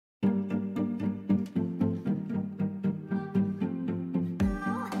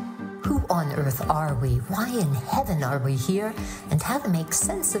on earth are we? Why in heaven are we here? And how to make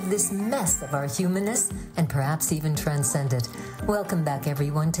sense of this mess of our humanness and perhaps even transcend it. Welcome back,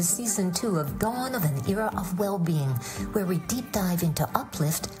 everyone, to Season 2 of Dawn of an Era of Well-Being, where we deep dive into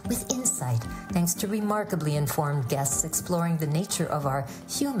uplift with insight, thanks to remarkably informed guests exploring the nature of our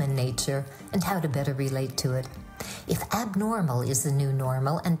human nature and how to better relate to it. If abnormal is the new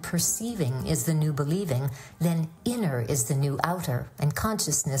normal and perceiving is the new believing, then inner is the new outer, and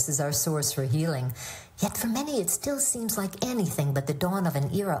consciousness is our source for healing. Yet for many, it still seems like anything but the dawn of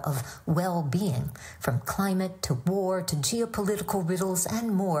an era of well-being. From climate to war to geopolitical riddles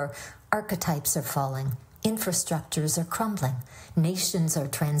and more, archetypes are falling, infrastructures are crumbling, nations are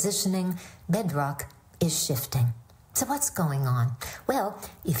transitioning, bedrock is shifting. So what's going on? Well,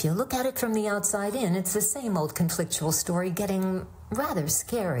 if you look at it from the outside in, it's the same old conflictual story getting rather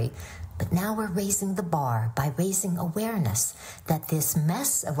scary. But now we're raising the bar by raising awareness that this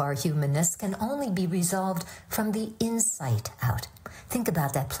mess of our humanness can only be resolved from the inside out. Think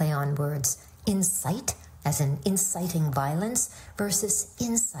about that play on words. Incite, as in inciting violence, versus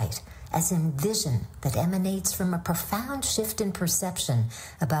insight, as in vision that emanates from a profound shift in perception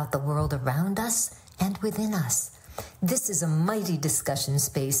about the world around us and within us. This is a mighty discussion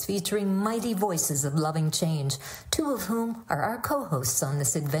space featuring mighty voices of loving change, two of whom are our co-hosts on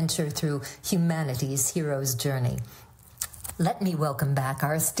this adventure through humanity's hero's journey. Let me welcome back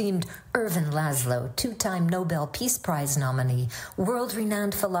our esteemed Ervin Laszlo, two-time Nobel Peace Prize nominee,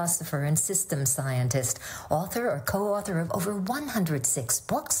 world-renowned philosopher and systems scientist, author or co-author of over 106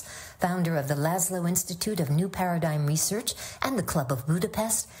 books, founder of the Laszlo Institute of New Paradigm Research and the Club of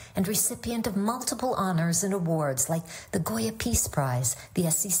Budapest, and recipient of multiple honors and awards like the Goya Peace Prize, the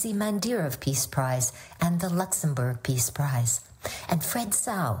SCC Mandirov Peace Prize, and the Luxembourg Peace Prize. And Fred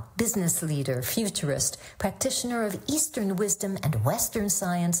Sau, business leader, futurist, practitioner of Eastern wisdom and Western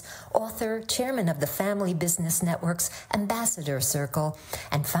science, author, chairman of the Family Business Network's Ambassador Circle,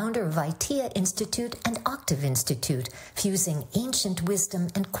 and founder of ITEA Institute and Octave Institute, fusing ancient wisdom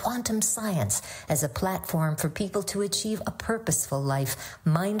and quantum science as a platform for people to achieve a purposeful life,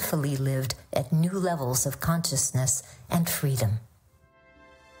 mindfully lived at new levels of consciousness and freedom.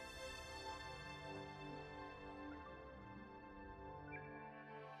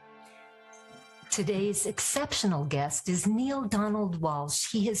 Today's exceptional guest is Neale Donald Walsch.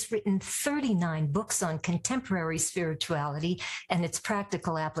 He has written 39 books on contemporary spirituality and its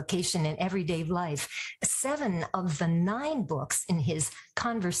practical application in everyday life. 7 of the 9 books in his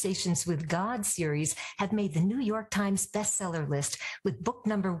Conversations with God series have made the New York Times bestseller list, with book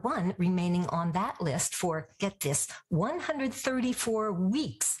number 1 remaining on that list for, get this, 134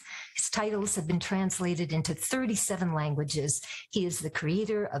 weeks. His titles have been translated into 37 languages. He is the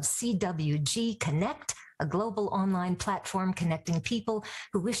creator of CWG Connect, a global online platform connecting people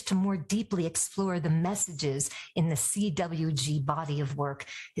who wish to more deeply explore the messages in the CWG body of work.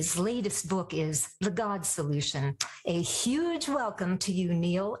 His latest book is The God Solution. A huge welcome to you,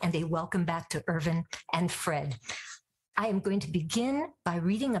 Neale, and a welcome back to Ervin and Fred. I am going to begin by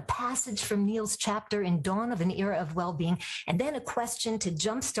reading a passage from Neale's chapter in Dawn of an Era of Well-Being, and then a question to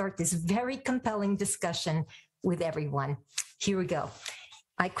jumpstart this very compelling discussion with everyone. Here we go.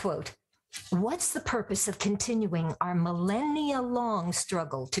 I quote, "What's the purpose of continuing our millennia-long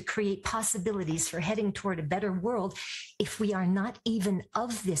struggle to create possibilities for heading toward a better world if we are not even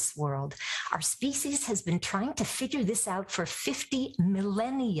of this world? Our species has been trying to figure this out for 50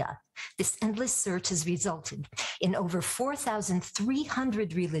 millennia. This endless search has resulted in over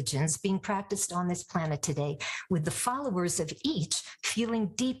 4,300 religions being practiced on this planet today, with the followers of each feeling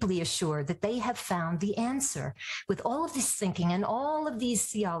deeply assured that they have found the answer. With all of this thinking and all of these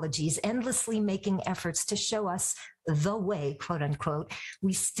theologies endlessly making efforts to show us the way, quote unquote,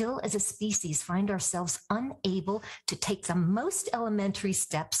 we still as a species find ourselves unable to take the most elementary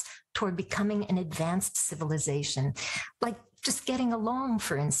steps toward becoming an advanced civilization. Like just getting along,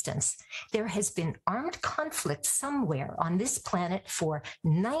 for instance. There has been armed conflict somewhere on this planet for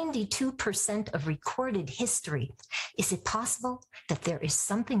 92% of recorded history. Is it possible that there is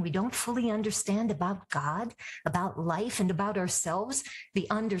something we don't fully understand about God, about life, and about ourselves, the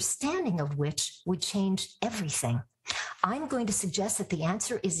understanding of which would change everything? I'm going to suggest that the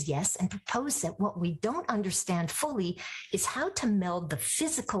answer is yes, and propose that what we don't understand fully is how to meld the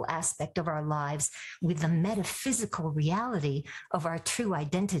physical aspect of our lives with the metaphysical reality of our true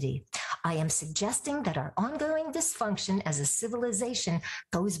identity. I am suggesting that our ongoing dysfunction as a civilization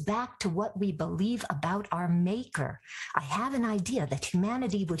goes back to what we believe about our maker. I have an idea that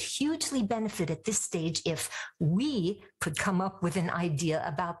humanity would hugely benefit at this stage if we could come up with an idea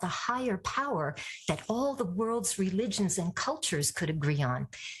about the higher power that all the world's religions and cultures could agree on.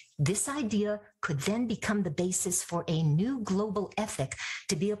 This idea could then become the basis for a new global ethic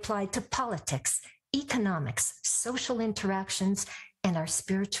to be applied to politics, economics, social interactions, and our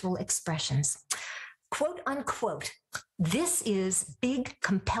spiritual expressions. Quote unquote, this is big,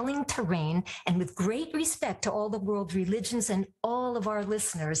 compelling terrain, and with great respect to all the world religions and all of our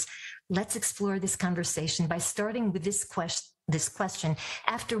listeners, let's explore this conversation by starting with this question,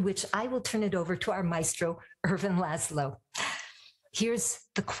 after which I will turn it over to our maestro, Ervin Laszlo. Here's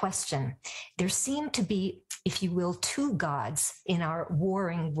the question. There seem to be, if you will, two gods in our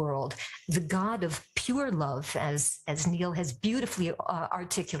warring world. The God of pure love, as Neale has beautifully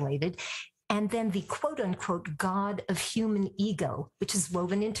articulated, and then the quote-unquote God of human ego, which is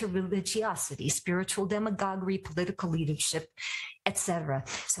woven into religiosity, spiritual demagoguery, political leadership, etc.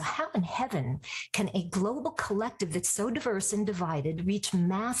 So how in heaven can a global collective that's so diverse and divided reach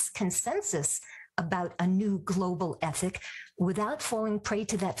mass consensus about a new global ethic without falling prey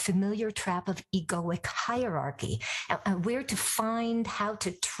to that familiar trap of egoic hierarchy? And where to find, how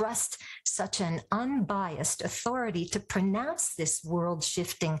to trust such an unbiased authority to pronounce this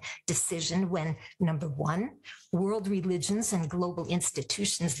world-shifting decision when, number one, world religions and global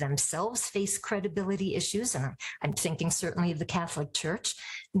institutions themselves face credibility issues, and I'm thinking certainly of the Catholic Church.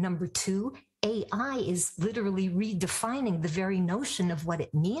 Number two, AI is literally redefining the very notion of what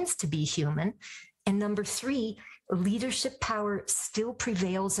it means to be human. And number three, leadership power still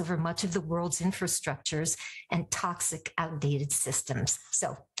prevails over much of the world's infrastructures and toxic, outdated systems.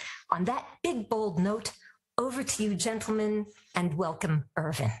 So on that big, bold note, over to you, gentlemen, and welcome,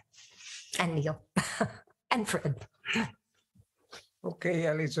 Ervin and Neale and Fred. Okay,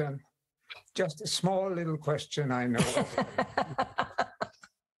 Alison, just a small little question, I know.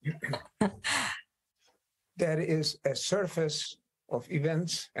 There is a surface of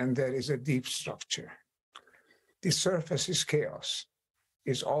events and there is a deep structure. The surface is chaos.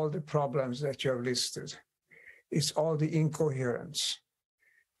 It's all the problems that you have listed. It's all the incoherence.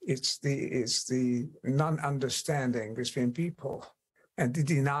 It's the non-understanding between people and the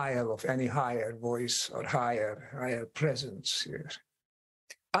denial of any higher voice or higher presence here.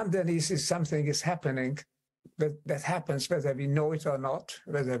 Underneath is something is happening that happens whether we know it or not,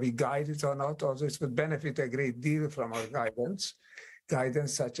 whether we guide it or not, although it would benefit a great deal from our guidance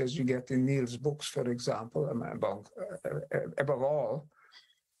such as you get in Neale's books, for example, above all.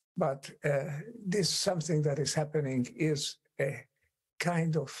 But this something that is happening is a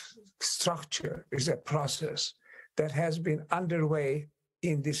kind of structure, is a process that has been underway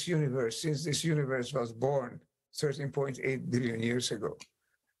in this universe since this universe was born 13.8 billion years ago.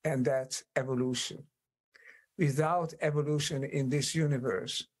 And that's evolution. Without evolution in this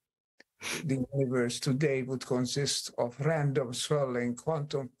universe, the universe today would consist of random swirling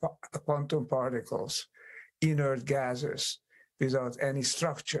quantum particles, inert gases, without any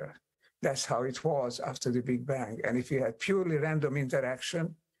structure. That's how it was after the Big Bang. And if you had purely random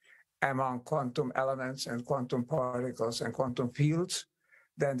interaction among quantum elements and quantum particles and quantum fields,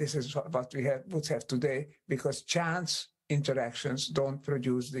 then this is what we would have today, because chance interactions don't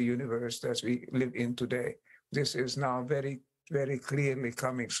produce the universe that we live in today. This is now very, very clearly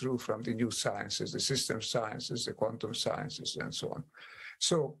coming through from the new sciences, the system sciences, the quantum sciences, and so on.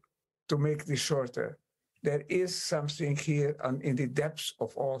 So to make this shorter, there is something here in the depths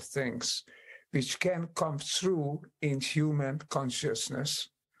of all things which can come through in human consciousness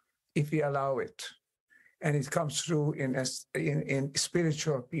if we allow it. And it comes through in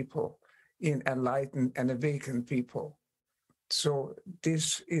spiritual people, in enlightened and awakened people. So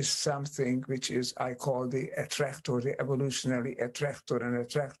this is something which is, I call the attractor, the evolutionary attractor, an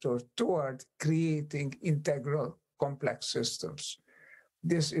attractor toward creating integral complex systems.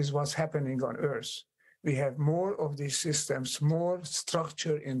 This is what's happening on Earth. We have more of these systems, more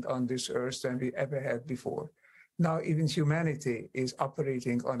structure on this Earth than we ever had before. Now even humanity is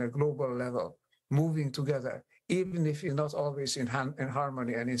operating on a global level, moving together, even if it's not always in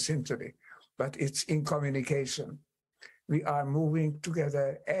harmony and in sympathy, but it's in communication. We are moving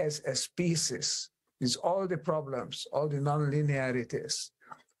together as a species with all the problems, all the non-linearities,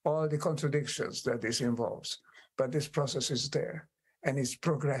 all the contradictions that this involves. But this process is there and it's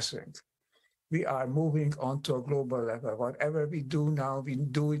progressing. We are moving on to a global level. Whatever we do now, we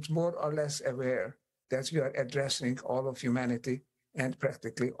do it more or less aware that we are addressing all of humanity and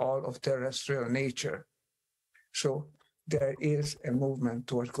practically all of terrestrial nature. So there is a movement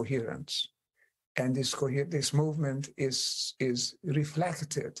toward coherence. And this movement is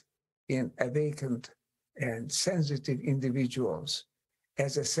reflected in awakened and sensitive individuals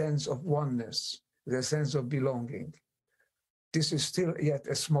as a sense of oneness, the sense of belonging. This is still yet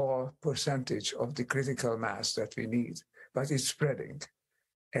a small percentage of the critical mass that we need, but it's spreading.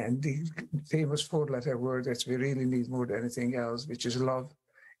 And the famous four-letter word that we really need more than anything else, which is love,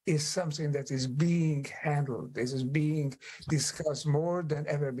 is something that is being handled. This is being discussed more than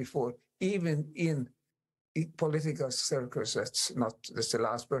ever before, even in political circles. That's the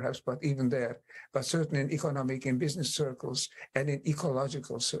last perhaps, but even there, but certainly in economic and business circles and in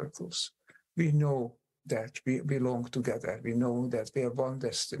ecological circles. We know that we belong together. We know that we have one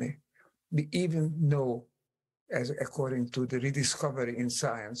destiny. We even know, as according to the rediscovery in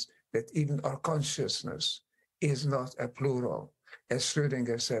science, that even our consciousness is not a plural. As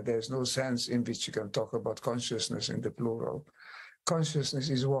Schrödinger said, there's no sense in which you can talk about consciousness in the plural. Consciousness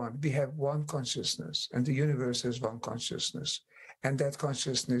is one. We have one consciousness, and the universe has one consciousness. And that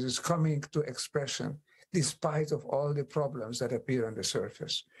consciousness is coming to expression despite of all the problems that appear on the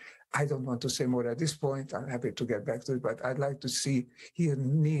surface. I don't want to say more at this point. I'm happy to get back to it, but I'd like to hear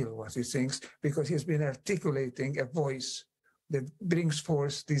Neale what he thinks, because he's been articulating a voice that brings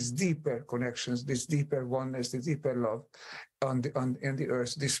forth these deeper connections, this deeper oneness, the deeper love on the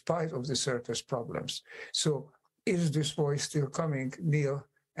earth, despite of the surface problems. So is this voice still coming, Neale,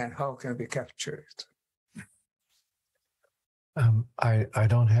 and how can we capture it? I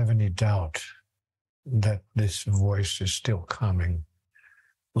don't have any doubt that this voice is still coming.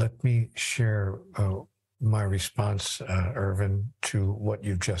 Let me share my response, Irvin, to what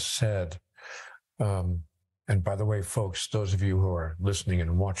you just said. And by the way, folks, those of you who are listening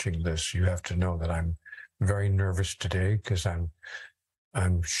and watching this, you have to know that I'm very nervous today because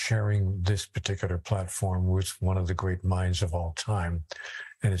I'm sharing this particular platform with one of the great minds of all time.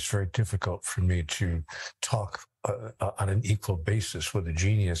 And it's very difficult for me to talk on an equal basis with a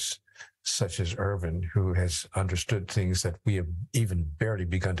genius such as Irvin, who has understood things that we have even barely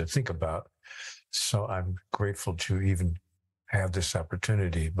begun to think about. So I'm grateful to even have this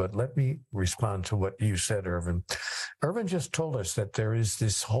opportunity. But let me respond to what you said, Irvin. Irvin just told us that there is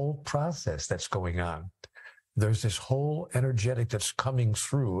this whole process that's going on. There's this whole energetic that's coming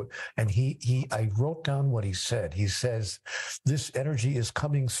through. And I wrote down what he said. He says, this energy is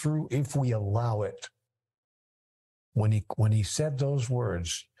coming through if we allow it. When he said those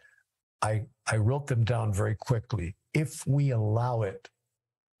words, I wrote them down very quickly. If we allow it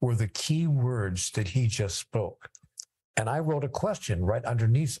were the key words that he just spoke. And I wrote a question right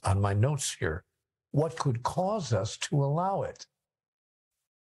underneath on my notes here. What could cause us to allow it?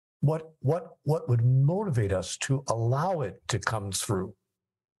 What would motivate us to allow it to come through?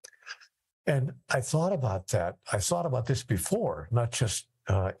 And I thought about that. I thought about this before, not just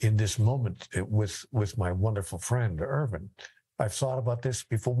in this moment with my wonderful friend, Irvin. I've thought about this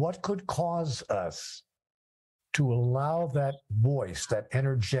before. What could cause us to allow that voice, that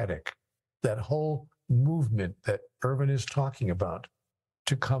energetic, that whole movement that Irvin is talking about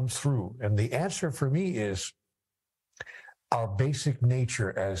to come through? And the answer for me is our basic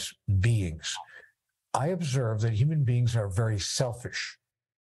nature as beings. I observe that human beings are very selfish.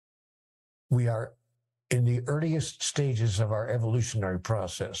 We are in the earliest stages of our evolutionary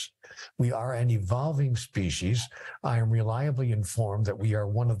process. We are an evolving species. I am reliably informed that we are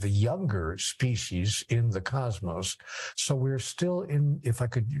one of the younger species in the cosmos. So we're still in, if I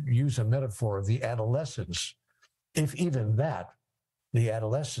could use a metaphor, the adolescence, if even that, the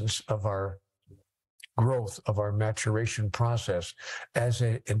adolescence of our growth, of our maturation process as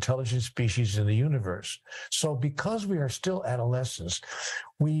an intelligent species in the universe. So because we are still adolescents,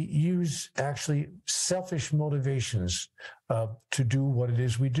 we use actually selfish motivations to do what it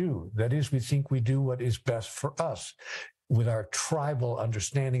is we do. That is, we think we do what is best for us. With our tribal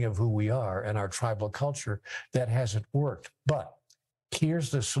understanding of who we are and our tribal culture, that hasn't worked. But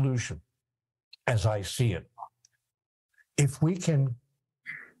here's the solution, as I see it. If we can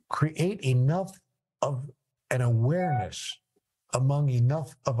create enough of an awareness among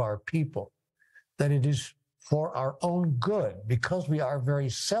enough of our people that it is for our own good, because we are very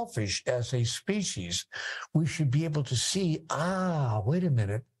selfish as a species, we should be able to see, wait a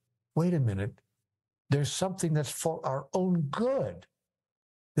minute, there's something that's for our own good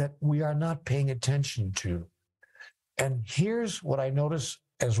that we are not paying attention to. And here's what I notice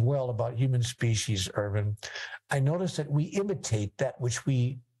as well about human species, Irvin. I notice that we imitate that which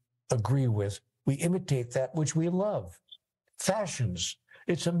we agree with. We imitate that which we love. Fashions.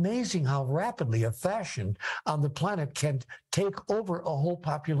 It's amazing how rapidly a fashion on the planet can take over a whole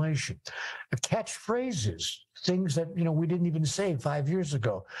population. Catchphrases, things that we didn't even say 5 years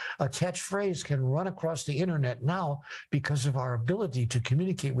ago. A catchphrase can run across the internet now because of our ability to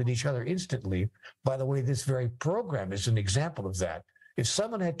communicate with each other instantly. By the way, this very program is an example of that. If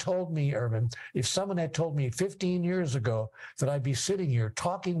someone had told me, Irvin, if someone had told me 15 years ago that I'd be sitting here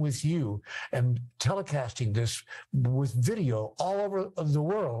talking with you and telecasting this with video all over the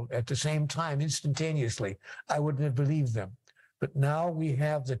world at the same time, instantaneously, I wouldn't have believed them. But now we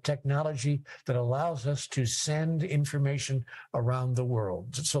have the technology that allows us to send information around the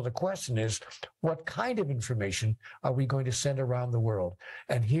world. So the question is, what kind of information are we going to send around the world?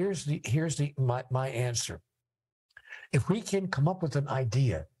 And here's my answer. If we can come up with an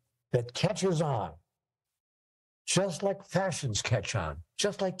idea that catches on, just like fashions catch on,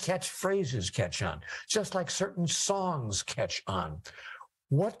 just like catchphrases catch on, just like certain songs catch on,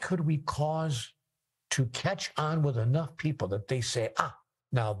 what could we cause to catch on with enough people that they say,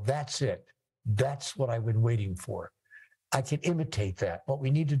 now that's it. That's what I've been waiting for. I can imitate that. What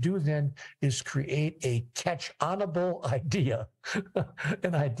we need to do then is create a catch-onable idea,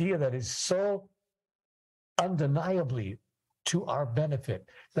 an idea that is so undeniably to our benefit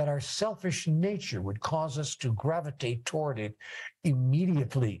that our selfish nature would cause us to gravitate toward it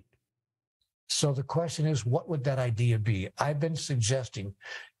immediately. So the question is, what would that idea be? I've been suggesting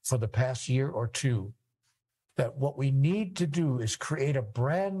for the past year or two that what we need to do is create a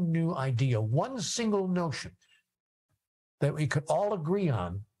brand new idea, one single notion that we could all agree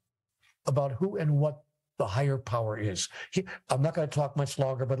on about who and what the higher power is. I'm not going to talk much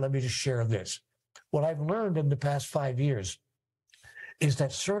longer, but let me just share this. What I've learned in the past 5 years is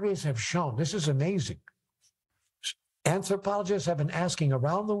that surveys have shown, this is amazing. Anthropologists have been asking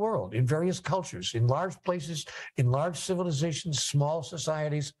around the world in various cultures, in large places, in large civilizations, small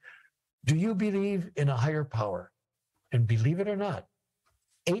societies, do you believe in a higher power? And believe it or not,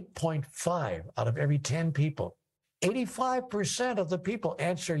 8.5 out of every 10 people, 85% of the people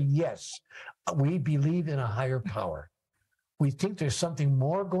answer yes, we believe in a higher power. We think there's something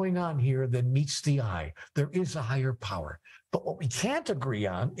more going on here than meets the eye. There is a higher power. But what we can't agree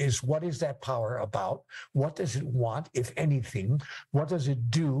on is, what is that power about? What does it want, if anything? What does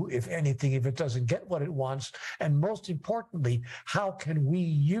it do, if anything, if it doesn't get what it wants? And most importantly, how can we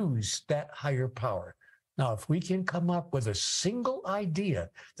use that higher power? Now, if we can come up with a single idea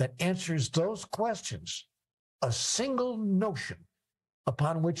that answers those questions, a single notion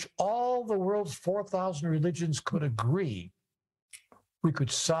upon which all the world's 4,000 religions could agree, we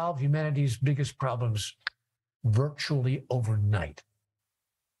could solve humanity's biggest problems virtually overnight.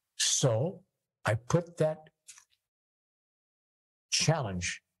 So I put that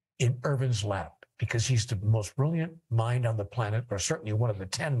challenge in Irvin's lap, because he's the most brilliant mind on the planet, or certainly one of the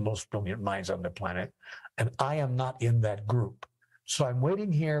 10 most brilliant minds on the planet, and I am not in that group. So I'm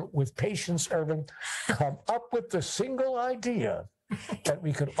waiting here with patience, Irvin, come up with the single idea that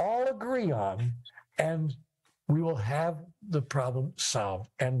we could all agree on, and we will have the problem solved.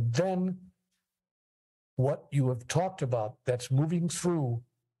 And then what you have talked about that's moving through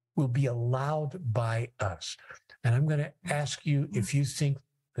will be allowed by us. And I'm going to ask you if you think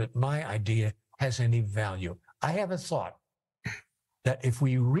that my idea has any value. I have a thought that if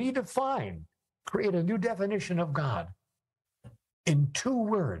we redefine, create a new definition of God in 2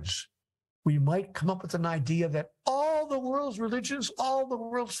 words, we might come up with an idea that all the world's religions, all the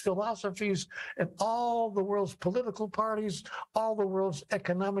world's philosophies, and all the world's political parties, all the world's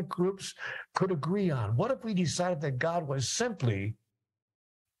economic groups could agree on. What if we decided that God was simply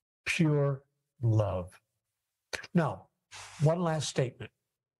pure love? Now, one last statement.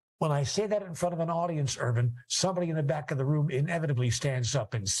 When I say that in front of an audience, Irvin, somebody in the back of the room inevitably stands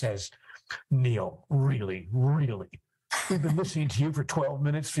up and says, Neale, really? We've been listening to you for 12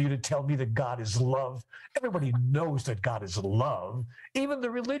 minutes for you to tell me that God is love. Everybody knows that God is love. Even the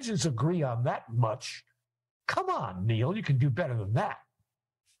religions agree on that much. Come on, Neale, you can do better than that.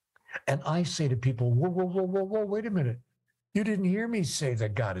 And I say to people, whoa, wait a minute. You didn't hear me say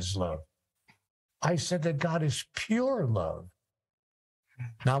that God is love. I said that God is pure love.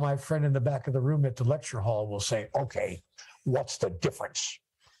 Now my friend in the back of the room at the lecture hall will say, okay, what's the difference?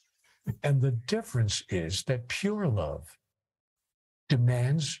 And the difference is that pure love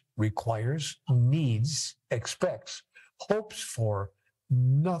demands, requires, needs, expects, hopes for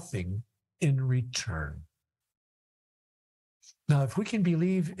nothing in return. Now, if we can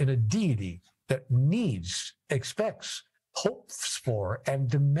believe in a deity that needs, expects, hopes for, and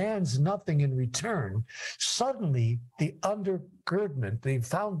demands nothing in return, suddenly the undergirdment, the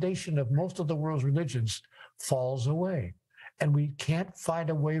foundation of most of the world's religions falls away. And we can't find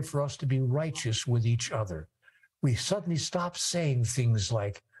a way for us to be righteous with each other. We suddenly stop saying things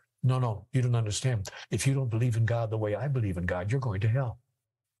like, no, you don't understand. If you don't believe in God the way I believe in God, you're going to hell.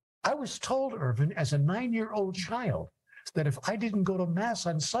 I was told, Irvin, as a 9-year-old child, that if I didn't go to Mass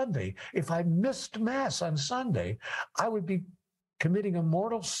on Sunday, if I missed Mass on Sunday, I would be committing a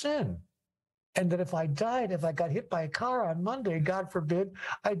mortal sin. And that if I died, if I got hit by a car on Monday, God forbid,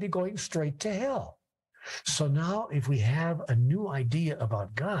 I'd be going straight to hell. So now if we have a new idea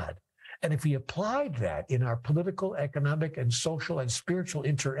about God, and if we applied that in our political, economic, and social and spiritual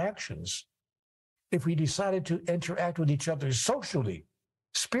interactions, if we decided to interact with each other socially,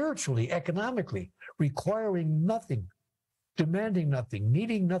 spiritually, economically, requiring nothing, demanding nothing,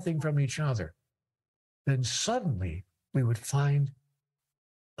 needing nothing from each other, then suddenly we would find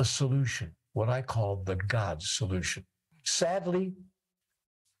a solution, what I call the God solution. Sadly,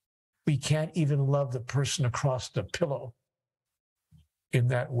 we can't even love the person across the pillow in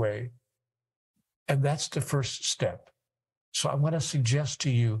that way. And that's the first step. So I want to suggest to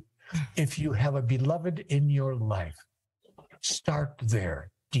you, if you have a beloved in your life, start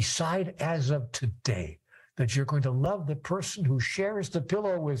there. Decide as of today that you're going to love the person who shares the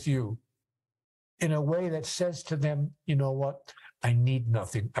pillow with you in a way that says to them, you know what? I need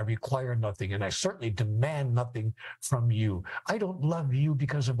nothing. I require nothing. And I certainly demand nothing from you. I don't love you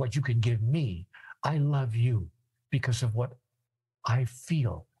because of what you can give me. I love you because of what I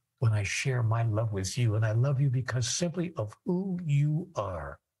feel when I share my love with you. And I love you because simply of who you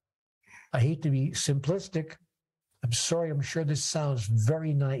are. I hate to be simplistic. I'm sorry. I'm sure this sounds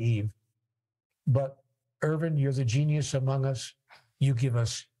very naive. But Irvin, you're the genius among us. You give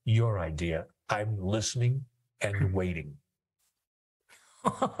us your idea. I'm listening and waiting.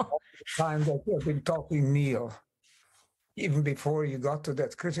 All the time that you've been talking, Neale, even before you got to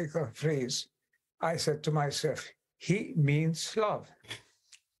that critical phrase, I said to myself, he means love.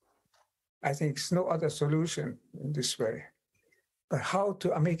 I think there's no other solution in this way. But how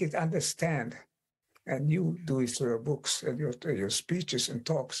to make it understand, and you do it through your books and your speeches and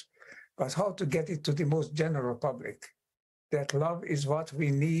talks, but how to get it to the most general public, that love is what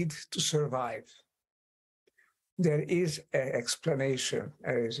we need to survive. There is an explanation,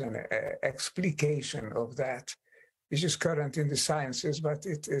 there is an explication of that, which is current in the sciences, but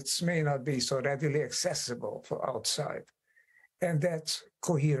it may not be so readily accessible for outside. And that's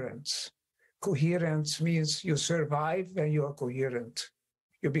coherence. Coherence means you survive when you are coherent.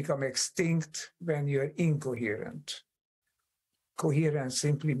 You become extinct when you're incoherent. Coherence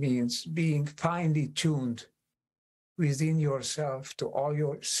simply means being finely tuned within yourself to all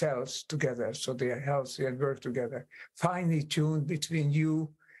your cells together, so they are healthy and work together. Finely tuned between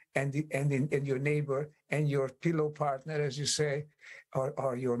you and your neighbor and your pillow partner, as you say,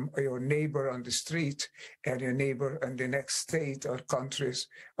 or your neighbor on the street and your neighbor in the next state or countries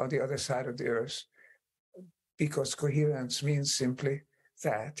on the other side of the earth. Because coherence means simply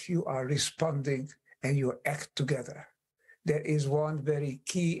that you are responding and you act together. There is one very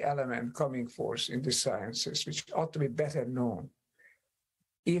key element coming forth in the sciences, which ought to be better known.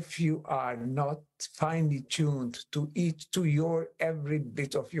 If you are not finely tuned to your every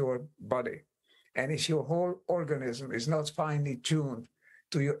bit of your body, and if your whole organism is not finely tuned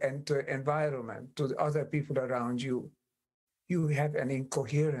to your environment, to the other people around you, you have an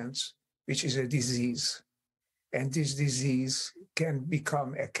incoherence, which is a disease. And this disease can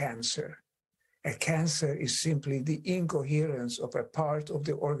become a cancer. A cancer is simply the incoherence of a part of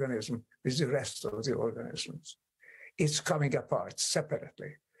the organism with the rest of the organisms. It's coming apart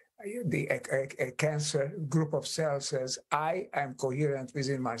separately. A cancer group of cells says, I am coherent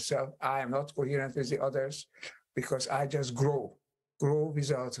within myself. I am not coherent with the others because I just grow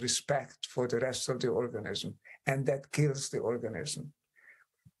without respect for the rest of the organism. And that kills the organism.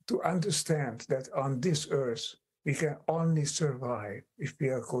 To understand that on this earth, we can only survive if we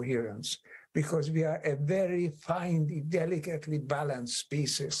are coherent, because we are a very finely, delicately balanced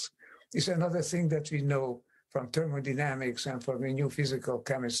species. It's another thing that we know from thermodynamics and from the new physical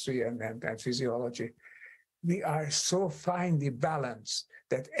chemistry and physiology. We are so finely balanced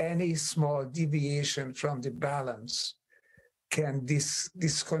that any small deviation from the balance can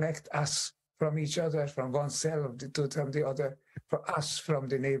disconnect us from each other, from one cell of from the other, for us from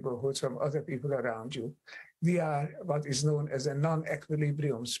the neighborhood, from other people around you. We are what is known as a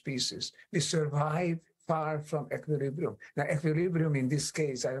non-equilibrium species. We survive far from equilibrium. Now, equilibrium in this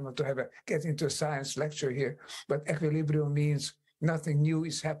case, I don't want to get into a science lecture here, but equilibrium means nothing new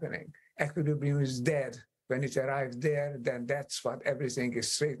is happening. Equilibrium is dead. When it arrives there, then that's what everything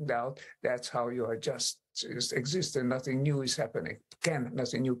is straightened out. That's how you are just exist and nothing new is happening.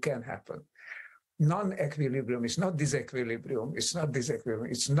 Nothing new can happen. Non-equilibrium is not disequilibrium, it's not disequilibrium,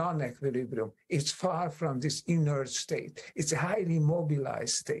 it's non-equilibrium. It's far from this inert state. It's a highly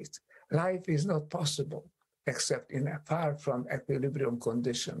mobilized state. Life is not possible except in a far from equilibrium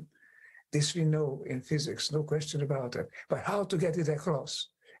condition. This we know in physics, no question about it. But how to get it across?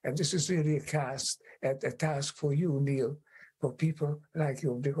 And this is really a task for you, Neale, for people like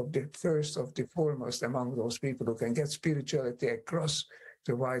you, the first of the foremost among those people who can get spirituality across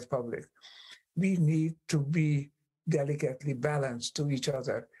the wide public. We need to be delicately balanced to each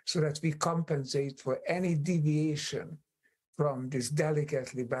other so that we compensate for any deviation from this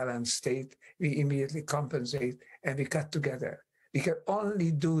delicately balanced state. We immediately compensate and we cut together. We can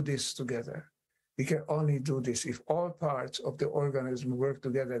only do this together. We can only do this if all parts of the organism work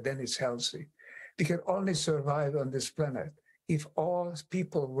together, then it's healthy. We can only survive on this planet if all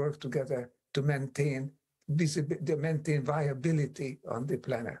people work together to maintain viability on the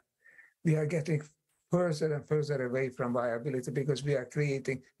planet. We are getting further and further away from viability because we are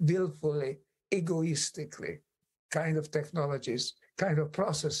creating willfully, egoistically, kind of technologies, kind of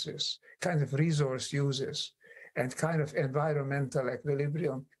processes, kind of resource uses, and kind of environmental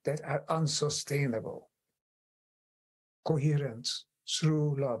equilibrium that are unsustainable. Coherence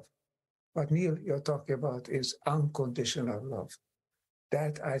through love. What Neale, you're talking about is unconditional love.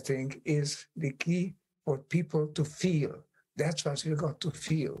 That, I think, is the key for people to feel. That's what we got to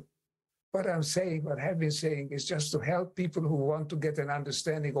feel. What I'm saying, what I've been saying, is just to help people who want to get an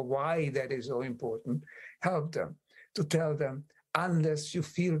understanding of why that is so important, help them, to tell them, unless you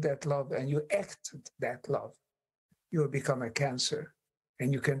feel that love and you act that love, you'll become a cancer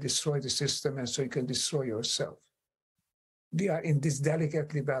and you can destroy the system, and so you can destroy yourself. We are in this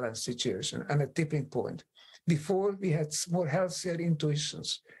delicately balanced situation and a tipping point. Before, we had more healthier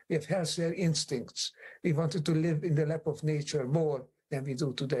intuitions, we have healthier instincts. We wanted to live in the lap of nature more than we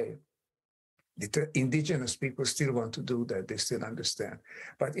do today. The indigenous people still want to do that, they still understand.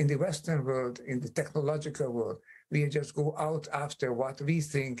 But in the Western world, in the technological world, we just go out after what we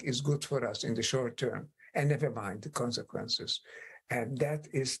think is good for us in the short term, and never mind the consequences. And that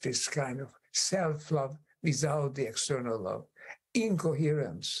is this kind of self-love without the external love,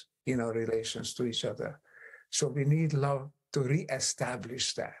 incoherence in our relations to each other. So we need love to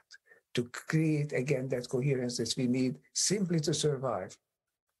re-establish that, to create again that coherence that we need simply to survive.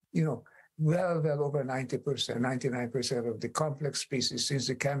 You know, well over 90%, 99% of the complex species since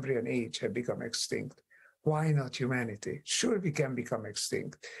the Cambrian age have become extinct. Why not humanity? Sure, we can become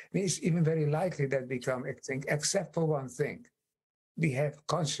extinct. It's even very likely that we become extinct, except for one thing. We have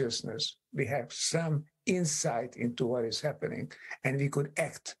consciousness, we have some insight into what is happening, and we could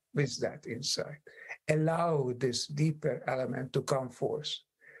act with that insight. Allow this deeper element to come forth.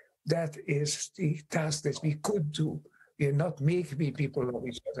 That is the task that we could do. We are not making people love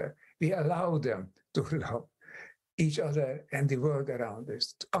each other. We allow them to love each other and the world around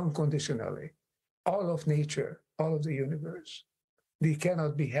us unconditionally. All of nature, all of the universe. We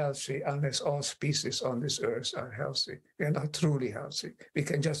cannot be healthy unless all species on this earth are healthy. We are not truly healthy. We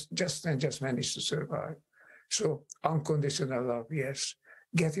can just manage to survive. So unconditional love, yes,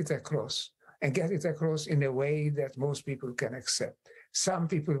 get it across, and get it across in a way that most people can accept. Some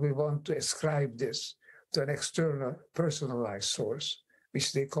people will want to ascribe this to an external, personalized source,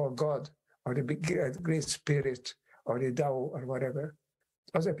 which they call God or the Great Spirit or the Tao or whatever.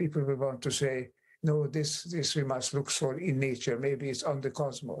 Other people will want to say, no, this we must look for in nature. Maybe it's on the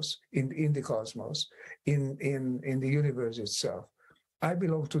cosmos, in the cosmos, in the universe itself. I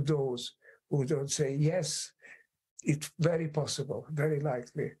belong to those who don't say, yes, it's very possible, very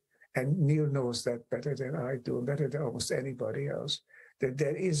likely. And Neale knows that better than I do, better than almost anybody else, that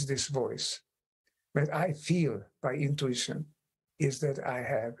there is this voice. What I feel by intuition is that I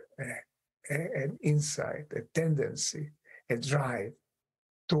have an insight, a tendency, a drive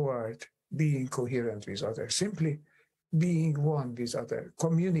toward being coherent with others, simply being one with others,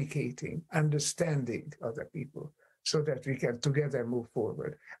 communicating, understanding other people so that we can together move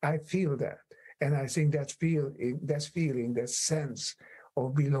forward. I feel that. And I think that feeling, that sense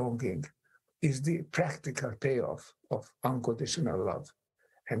of belonging is the practical payoff of unconditional love.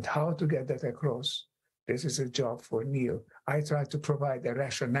 And how to get that across, this is a job for Neale. I try to provide a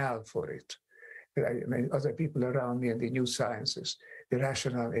rationale for it. I mean, other people around me in the new sciences, the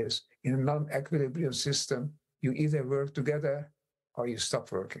rationale is, in a non-equilibrium system, you either work together or you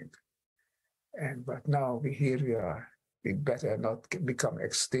stop working. But now here we are. We better not become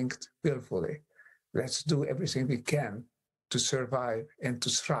extinct willfully. Let's do everything we can to survive and to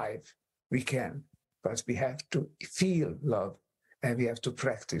thrive. We can, but we have to feel love and we have to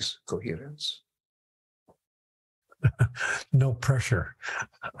practice coherence. No pressure.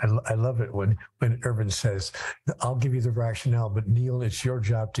 I love it when Irvin says, I'll give you the rationale, but Neale, it's your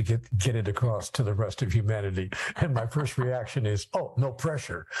job to get it across to the rest of humanity. And my first reaction is, oh, no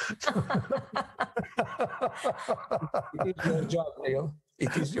pressure. It is your job, Neale.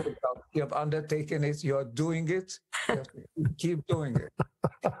 It is your job. You have undertaken it. You are doing it. You have to keep doing it.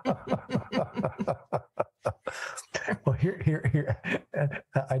 Well,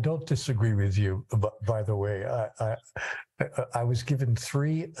 I don't disagree with you. But by the way, I was given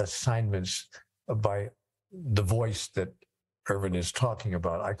 3 assignments by the voice that Irvin is talking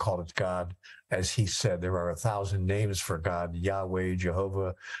about. I call it God. As he said, there are 1,000 names for God: Yahweh,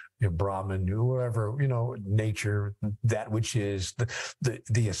 Jehovah, Brahman, whoever, nature, that which is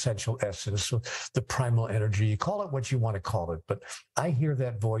the essential essence, the primal energy. Call it what you want to call it. But I hear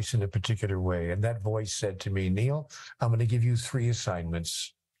that voice in a particular way. And that voice said to me, Neale, I'm going to give you 3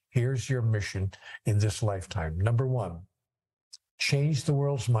 assignments. Here's your mission in this lifetime. Number 1, change the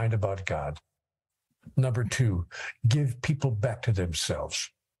world's mind about God. Number 2, give people back to themselves.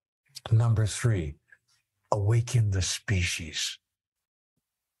 Number 3, awaken the species.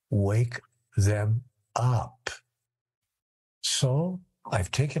 Wake them up. So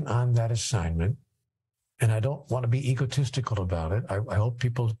I've taken on that assignment, and I don't want to be egotistical about it. I hope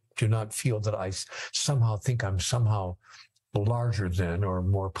people do not feel that I somehow think I'm somehow larger than, or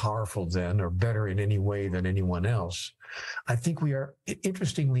more powerful than, or better in any way than anyone else. I think we are,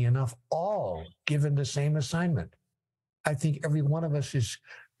 interestingly enough, all given the same assignment. I think every one of us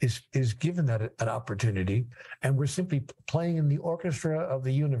is given that an opportunity, and we're simply playing in the orchestra of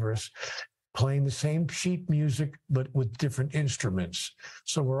the universe, playing the same sheet music, but with different instruments.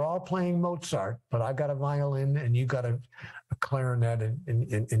 So we're all playing Mozart, but I've got a violin and you've got a clarinet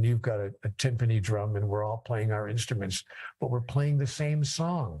and you've got a timpani drum, and we're all playing our instruments, but we're playing the same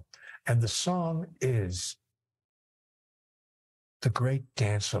song. And the song is the great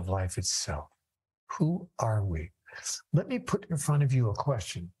dance of life itself. Who are we? Let me put in front of you a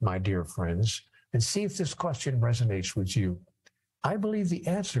question, my dear friends, and see if this question resonates with you. I believe the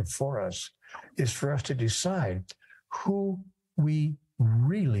answer for us is for us to decide who we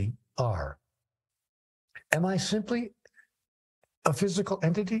really are. Am I simply a physical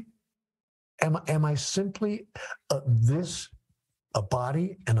entity? Am I simply a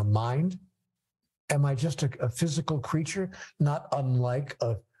body and a mind? Am I just a physical creature, not unlike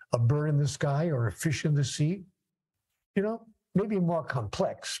a bird in the sky or a fish in the sea? Maybe more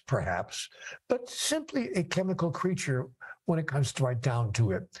complex, perhaps, but simply a chemical creature when it comes right down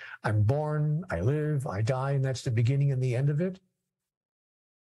to it. I'm born, I live, I die, and that's the beginning and the end of it?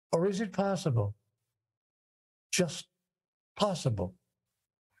 Or is it possible, just possible,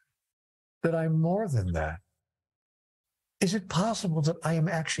 that I'm more than that? Is it possible that I am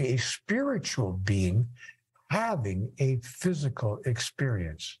actually a spiritual being having a physical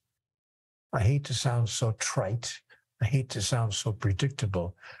experience? I hate to sound so trite. I hate to sound so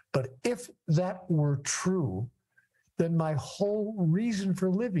predictable, but if that were true, then my whole reason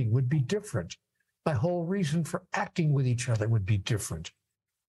for living would be different. My whole reason for acting with each other would be different.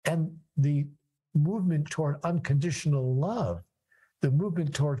 And the movement toward unconditional love, the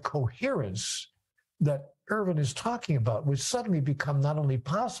movement toward coherence that Irvin is talking about, would suddenly become not only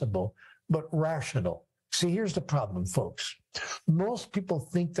possible, but rational. See, here's the problem, folks. Most people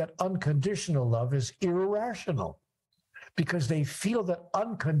think that unconditional love is irrational, because they feel that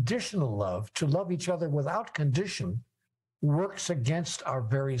unconditional love, to love each other without condition, works against our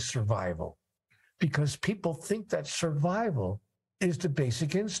very survival, because people think that survival is the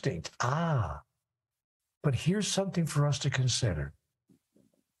basic instinct. But here's something for us to consider.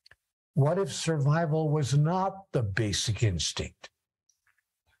 What if survival was not the basic instinct?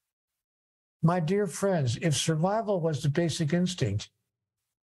 My dear friends, if survival was the basic instinct,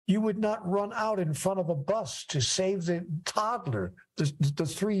 you would not run out in front of a bus to save the toddler, the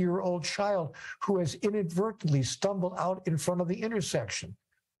 3-year-old child who has inadvertently stumbled out in front of the intersection.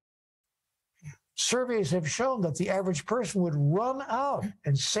 Surveys have shown that the average person would run out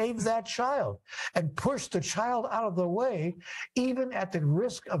and save that child and push the child out of the way, even at the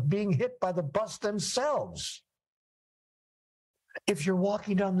risk of being hit by the bus themselves. If you're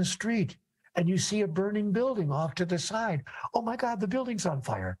walking down the street and you see a burning building off to the side, oh my God, the building's on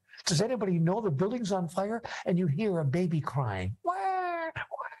fire. Does anybody know the building's on fire? And you hear a baby crying, wah,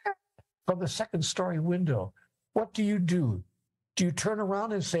 wah, from the second-story window. What do? Do you turn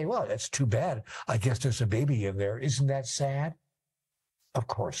around and say, well, that's too bad. I guess there's a baby in there. Isn't that sad? Of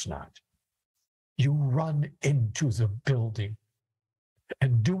course not. You run into the building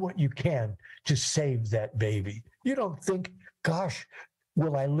and do what you can to save that baby. You don't think, gosh,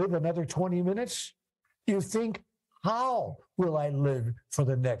 will I live another 20 minutes? You think, how will I live for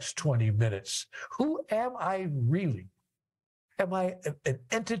the next 20 minutes? Who am I really? Am I an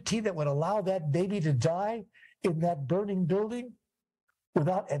entity that would allow that baby to die in that burning building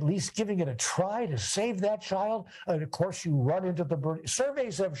without at least giving it a try to save that child? And of course, you run into the burning.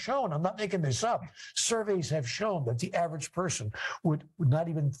 Surveys have shown, I'm not making this up, surveys have shown that the average person would not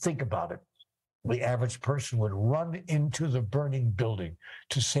even think about it. The average person would run into the burning building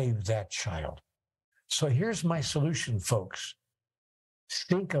to save that child. So here's my solution, folks.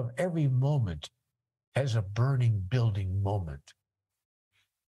 Think of every moment as a burning building moment,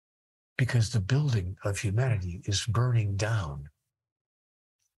 because the building of humanity is burning down,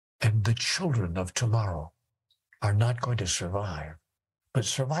 and the children of tomorrow are not going to survive. But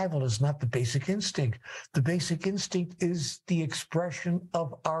survival is not the basic instinct. The basic instinct is the expression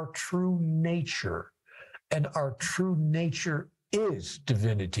of our true nature. And our true nature is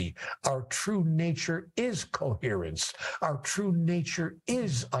divinity. Our true nature is coherence. Our true nature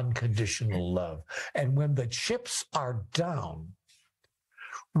is unconditional love. And when the chips are down,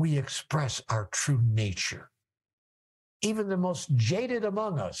 we express our true nature. Even the most jaded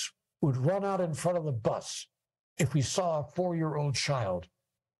among us would run out in front of the bus if we saw a 4-year-old child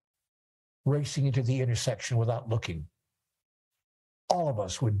racing into the intersection without looking. All of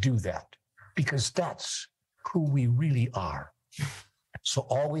us would do that because that's who we really are. So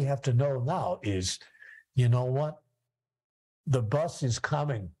all we have to know now is, you know what? The bus is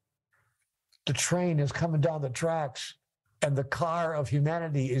coming. The train is coming down the tracks, and the car of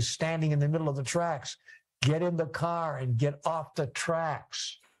humanity is standing in the middle of the tracks. Get in the car and get off the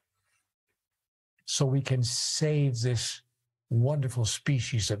tracks so we can save this wonderful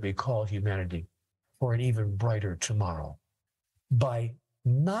species that we call humanity for an even brighter tomorrow by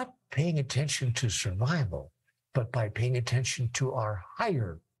not paying attention to survival, but by paying attention to our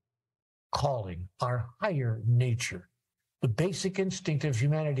higher calling, our higher nature. The basic instinct of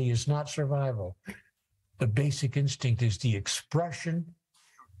humanity is not survival. The basic instinct is the expression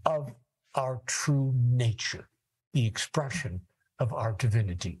of our true nature, the expression of our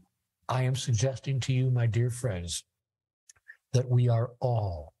divinity. I am suggesting to you, my dear friends, that we are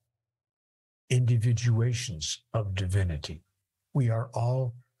all individuations of divinity. We are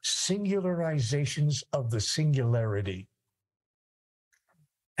all singularizations of the singularity.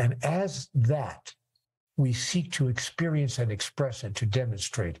 And as that, we seek to experience and express and to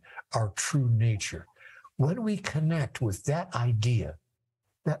demonstrate our true nature. When we connect with that idea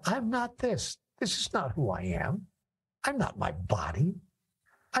that I'm not this is not who I am. I'm not my body.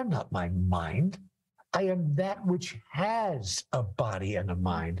 I'm not my mind. I am that which has a body and a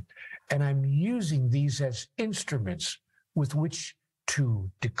mind, and I'm using these as instruments with which to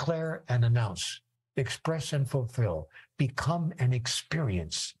declare and announce, express and fulfill, become and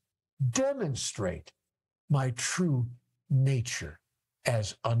experience, demonstrate my true nature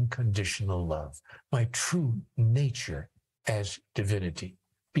as unconditional love, my true nature as divinity.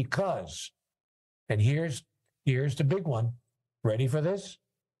 Because, and here's the big one, ready for this?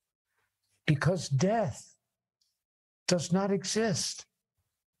 Because death does not exist.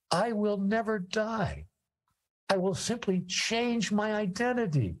 I will never die. I will simply change my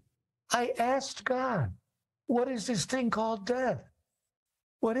identity. I asked God, what is this thing called death?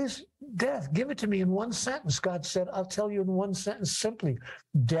 What is death? Give it to me in one sentence. God said, I'll tell you in one sentence simply.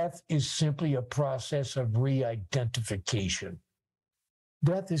 Death is simply a process of re-identification.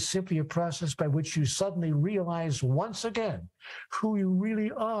 Death is simply a process by which you suddenly realize once again who you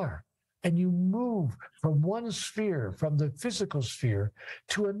really are. And you move from one sphere, from the physical sphere,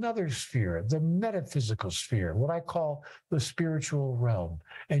 to another sphere, the metaphysical sphere, what I call the spiritual realm.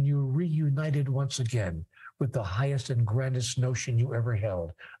 And you're reunited once again with the highest and grandest notion you ever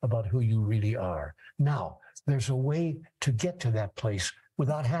held about who you really are. Now, there's a way to get to that place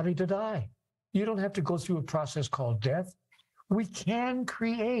without having to die. You don't have to go through a process called death. We can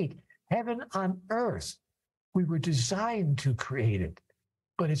create heaven on earth. We were designed to create it.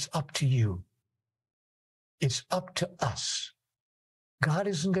 But it's up to you. It's up to us. God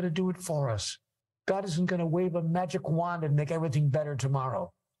isn't going to do it for us. God isn't going to wave a magic wand and make everything better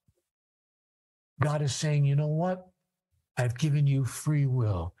tomorrow. God is saying, you know what? I've given you free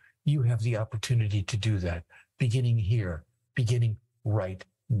will. You have the opportunity to do that, beginning here, beginning right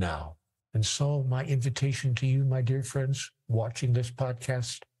now. And so my invitation to you, my dear friends, watching this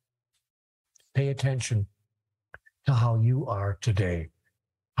podcast, pay attention to how you are today.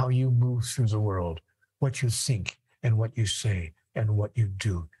 How you move through the world, what you think and what you say and what you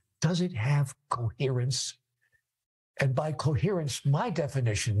do. Does it have coherence? And by coherence, my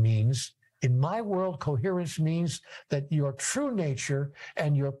definition means, in my world, coherence means that your true nature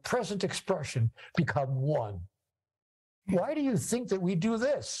and your present expression become one. Why do you think that we do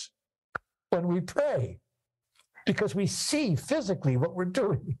this when we pray? Because we see physically what we're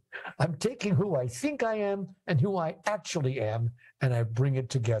doing. I'm taking who I think I am and who I actually am, and I bring it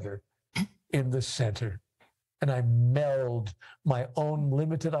together in the center. And I meld my own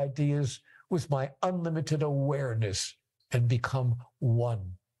limited ideas with my unlimited awareness and become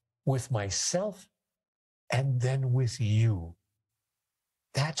one with myself, and then with you.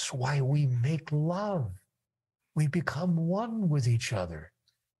 That's why we make love. We become one with each other.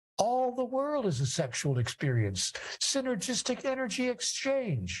 All the world is a sexual experience, synergistic energy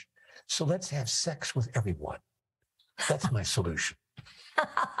exchange. So let's have sex with everyone. That's my solution.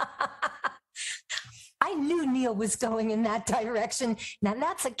 I knew Neale was going in that direction. Now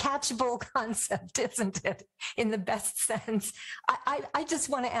that's a catchable concept, isn't it? In the best sense. I just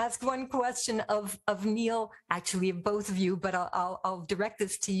want to ask one question of Neale, actually of both of you, but I'll direct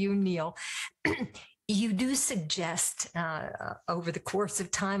this to you, Neale. You do suggest over the course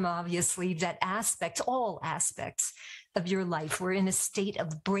of time, obviously, that all aspects of your life were in a state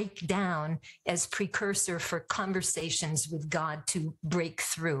of breakdown as precursor for conversations with God to break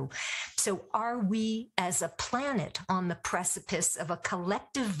through. So are we as a planet on the precipice of a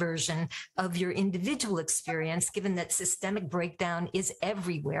collective version of your individual experience, given that systemic breakdown is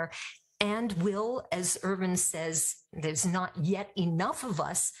everywhere? And will, as Irvin says, there's not yet enough of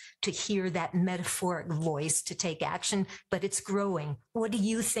us to hear that metaphoric voice to take action, but it's growing. What do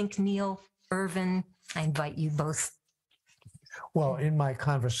you think, Neale, Irvin? I invite you both. Well, in my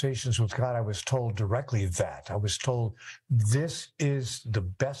conversations with God, I was told directly that. I was told this is the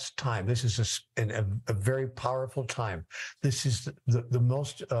best time. This is a very powerful time. This is the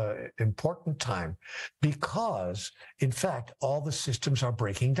most important time because, in fact, all the systems are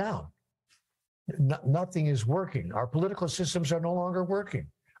breaking down. Nothing is working. Our political systems are no longer working.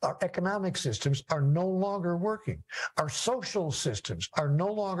 Our economic systems are no longer working. Our social systems are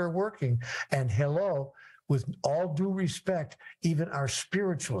no longer working. And hello, with all due respect, even our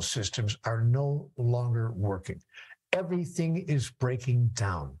spiritual systems are no longer working. Everything is breaking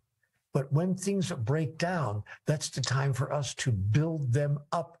down. But when things break down, that's the time for us to build them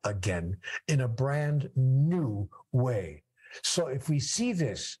up again in a brand new way. So if we see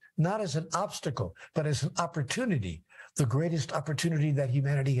this not as an obstacle, but as an opportunity, the greatest opportunity that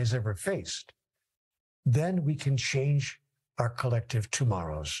humanity has ever faced, then we can change our collective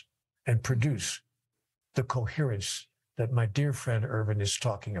tomorrows and produce the coherence that my dear friend Irvin is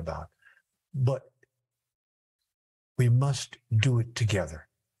talking about. But we must do it together.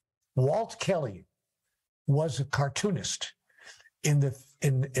 Walt Kelly was a cartoonist on the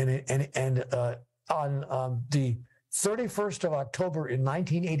 31st of October in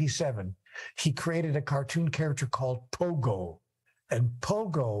 1987, he created a cartoon character called Pogo. And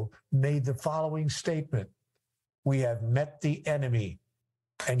Pogo made the following statement: "We have met the enemy,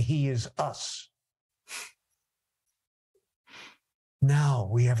 and he is us." Now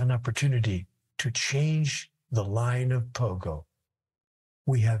we have an opportunity to change the line of Pogo.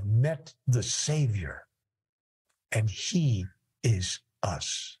 We have met the Savior, and he is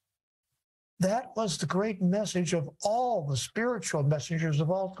us. That was the great message of all the spiritual messengers of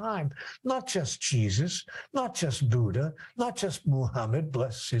all time, not just Jesus, not just Buddha, not just Muhammad,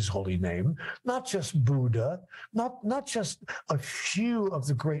 bless his holy name, not just Buddha, not just a few of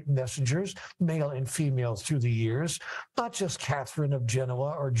the great messengers, male and female through the years, not just Catherine of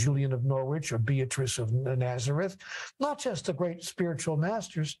Genoa or Julian of Norwich or Beatrice of Nazareth, not just the great spiritual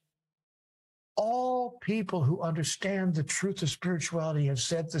masters. All people who understand the truth of spirituality have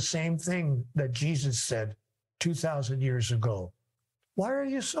said the same thing that Jesus said 2,000 years ago. Why are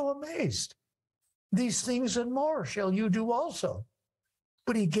you so amazed? These things and more shall you do also.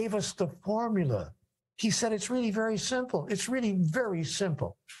 But he gave us the formula. He said it's really very simple. It's really very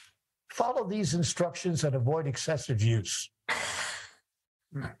simple. Follow these instructions and avoid excessive use.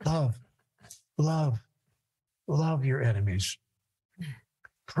 Love, love, love your enemies.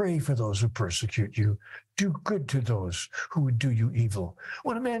 Pray for those who persecute you. Do good to those who would do you evil.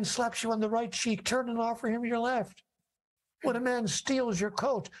 When a man slaps you on the right cheek, turn and offer him your left. When a man steals your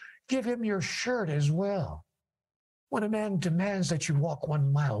coat, give him your shirt as well. When a man demands that you walk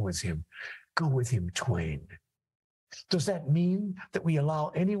 1 mile with him, go with him twain. Does that mean that we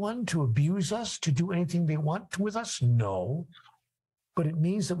allow anyone to abuse us, to do anything they want with us? No. But it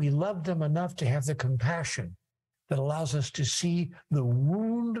means that we love them enough to have the compassion that allows us to see the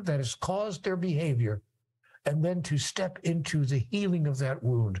wound that has caused their behavior, and then to step into the healing of that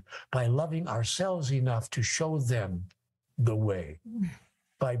wound by loving ourselves enough to show them the way,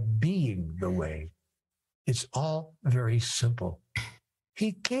 by being the way. It's all very simple.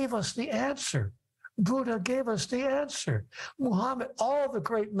 He gave us the answer. Buddha gave us the answer. Muhammad, all the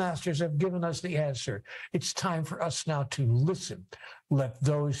great masters have given us the answer. It's time for us now to listen. Let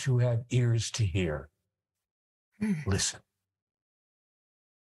those who have ears to hear listen.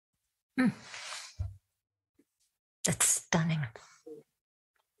 That's stunning.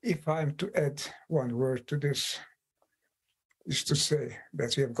 If I'm to add one word to this, is to say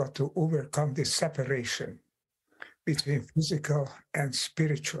that we have got to overcome this separation between physical and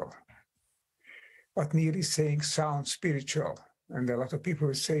spiritual. What Neale is saying sounds spiritual, and a lot of people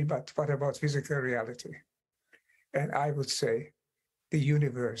will say, but what about physical reality? And I would say the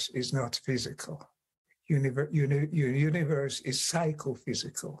universe is not physical. Universe is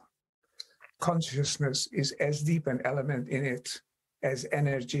psychophysical. Consciousness is as deep an element in it as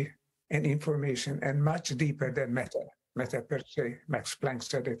energy and information, and much deeper than matter. Matter per se, Max Planck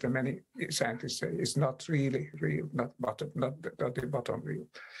said it, and many scientists say it's not really real, not the bottom real.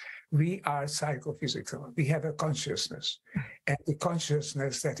 We are psychophysical. We have a consciousness, and the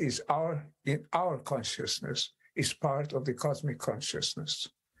consciousness that is in our consciousness is part of the cosmic consciousness.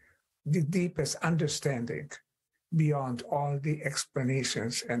 The deepest understanding, beyond all the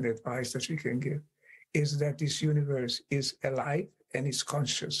explanations and advice that we can give, is that this universe is alive and is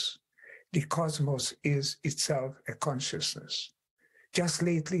conscious. The cosmos is itself a consciousness. Just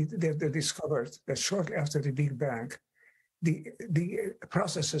lately, they discovered that shortly after the Big Bang, the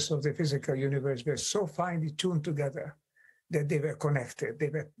processes of the physical universe were so finely tuned together that they were connected.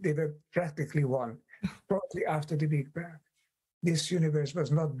 They were practically one. Shortly after the Big Bang, this universe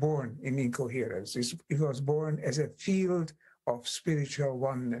was not born in incoherence. It was born as a field of spiritual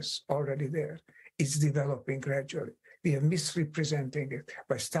oneness already there. It's developing gradually. We are misrepresenting it,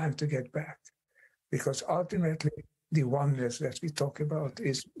 but it's time to get back. Because ultimately, the oneness that we talk about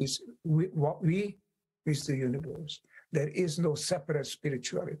is what we is the universe. There is no separate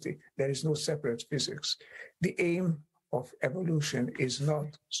spirituality. There is no separate physics. The aim of evolution is not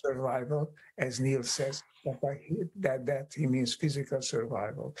survival, as Neale says, that he means physical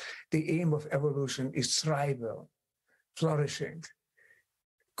survival. The aim of evolution is thrival, flourishing,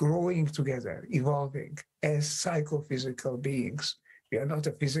 growing together, evolving as psychophysical beings. We are not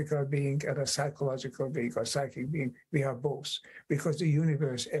a physical being and a psychological being or psychic being. We are both, because the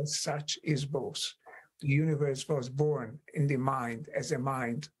universe as such is both. The universe was born in the mind as a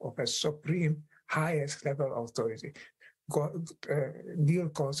mind of a supreme, highest level authority. God, Neale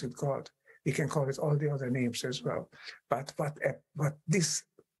calls it God. We can call it all the other names as well. But what this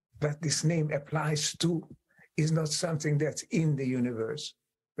name applies to is not something that's in the universe.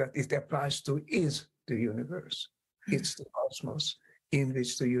 That it applies to is the universe. It's the cosmos in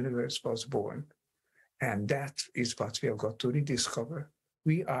which the universe was born. And that is what we have got to rediscover.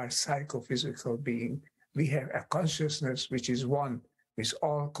 We are psychophysical being. We have a consciousness which is one with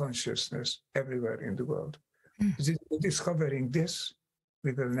all consciousness everywhere in the world. Discovering this,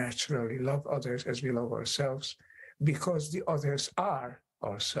 we will naturally love others as we love ourselves, because the others are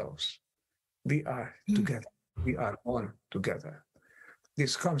ourselves. We are together. We are one together.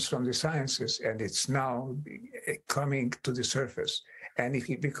 This comes from the sciences, and it's now coming to the surface. And if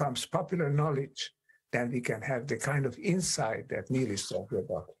it becomes popular knowledge, then we can have the kind of insight that Neale is talking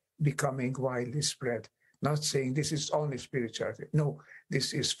about, becoming widely spread. Not saying this is only spirituality. No,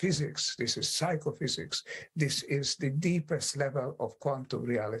 this is physics. This is psychophysics. This is the deepest level of quantum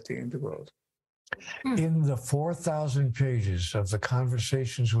reality in the world. In the 4,000 pages of the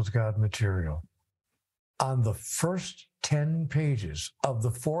Conversations with God material, on the first 10 pages of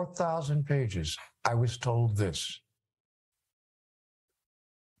the 4,000 pages, I was told this: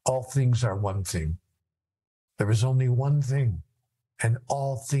 all things are one thing. There is only one thing, and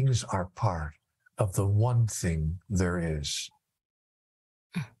all things are part of the one thing there is.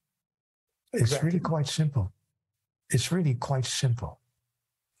 It's really quite simple. It's really quite simple.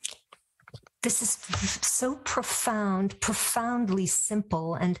 This is so profound, profoundly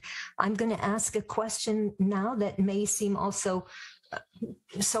simple. And I'm going to ask a question now that may seem also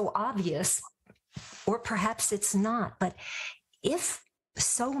so obvious, or perhaps it's not. But if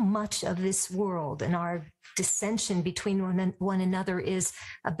so much of this world and our dissension between one another is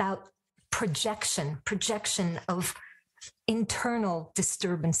about projection of internal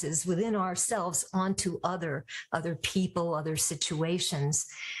disturbances within ourselves onto other people, other situations.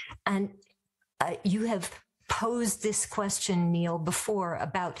 And you have posed this question, Neale, before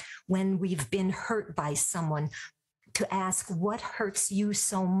about when we've been hurt by someone, to ask what hurts you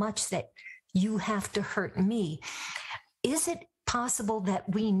so much that you have to hurt me. Is it possible that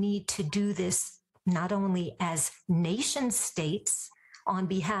we need to do this not only as nation states on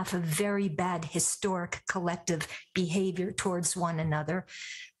behalf of very bad historic collective behavior towards one another,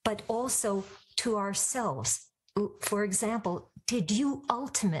 but also to ourselves? For example, did you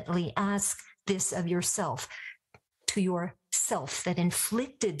ultimately ask this of yourself, to yourself, that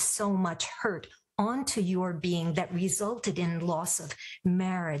inflicted so much hurt onto your being that resulted in loss of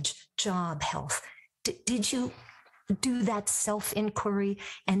marriage, job, health? Did you do that self-inquiry?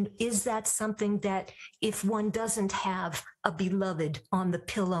 And is that something that if one doesn't have a beloved on the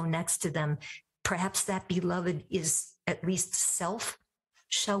pillow next to them, perhaps that beloved is at least self?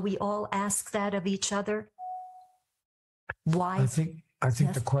 Shall we all ask that of each other? Why? I think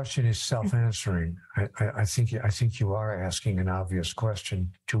Yes. the question is self-answering. I think you are asking an obvious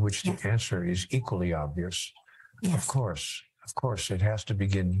question to which the Yes. answer is equally obvious. Yes. Of course, it has to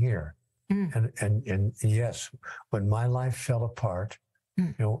begin here. And yes, when my life fell apart,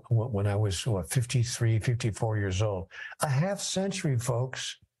 you know, when I was 53, 54 years old, a half century,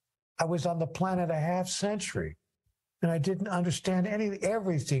 folks, I was on the planet a half century, and I didn't understand anything.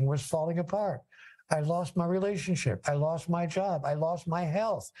 Everything was falling apart. I lost my relationship. I lost my job. I lost my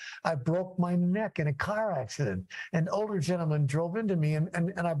health. I broke my neck in a car accident. An older gentleman drove into me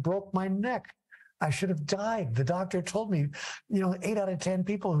and I broke my neck. I should have died. The doctor told me, 8 out of 10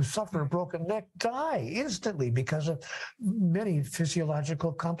 people who suffer a broken neck die instantly because of many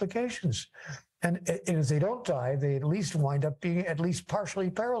physiological complications. And if they don't die, they at least wind up being at least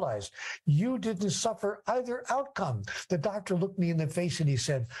partially paralyzed. You didn't suffer either outcome. The doctor looked me in the face and he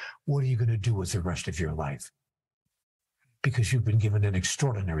said, "What are you going to do with the rest of your life? Because you've been given an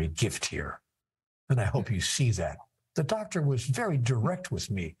extraordinary gift here. And I hope you see that." The doctor was very direct with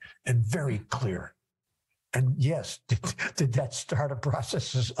me and very clear. And yes, did that start a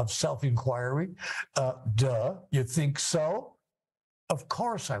process of self-inquiry? Duh, you think so? Of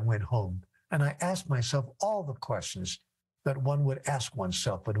course I went home. And I asked myself all the questions that one would ask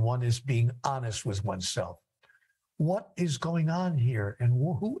oneself when one is being honest with oneself. What is going on here? And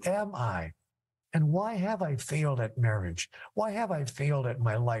who am I? And why have I failed at marriage? Why have I failed at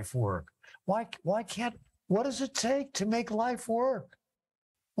my life work? Why can't, what does it take to make life work?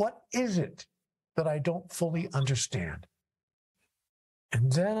 What is it that I don't fully understand? And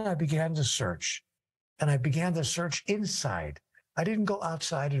then I began to search. And I began to search inside. I didn't go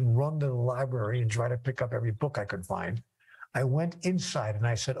outside and run to the library and try to pick up every book I could find. I went inside and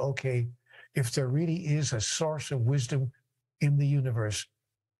I said, okay, if there really is a source of wisdom in the universe,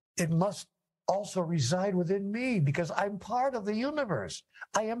 it must also reside within me because I'm part of the universe.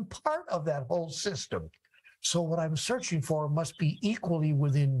 I am part of that whole system. So what I'm searching for must be equally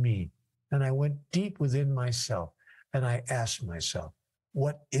within me. And I went deep within myself and I asked myself,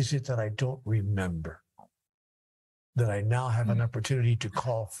 what is it that I don't remember that I now have an opportunity to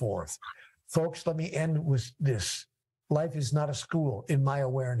call forth? Folks, let me end with this. Life is not a school in my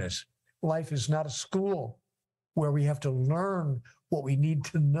awareness. Life is not a school where we have to learn what we need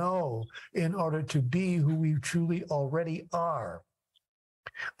to know in order to be who we truly already are.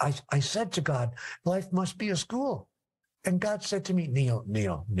 I said to God, life must be a school. And God said to me,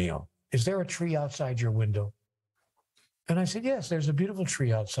 Neale, is there a tree outside your window? And I said, yes, there's a beautiful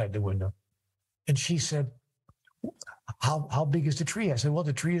tree outside the window. And she said, how big is the tree? I said, well,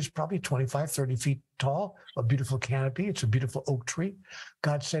 the tree is probably 25, 30 feet tall, a beautiful canopy. It's a beautiful oak tree.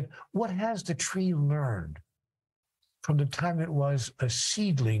 God said, what has the tree learned from the time it was a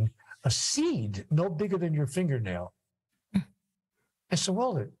seedling, a seed no bigger than your fingernail? I said,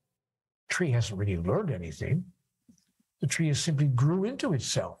 well, the tree hasn't really learned anything. The tree has simply grew into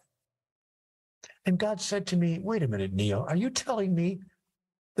itself. And God said to me, wait a minute, Neale, are you telling me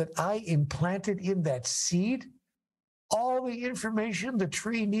that I implanted in that seed all the information the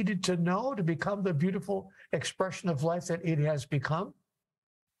tree needed to know to become the beautiful expression of life that it has become?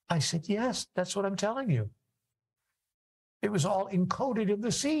 I said, yes, that's what I'm telling you. It was all encoded in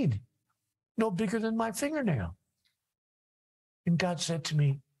the seed, no bigger than my fingernail. And God said to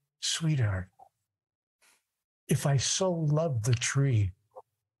me, sweetheart, if I so loved the tree,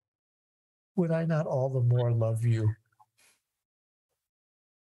 would I not all the more love you?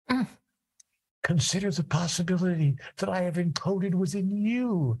 Consider the possibility that I have encoded within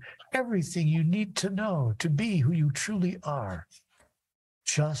you everything you need to know to be who you truly are.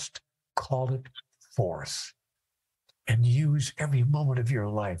 Just call it forth and use every moment of your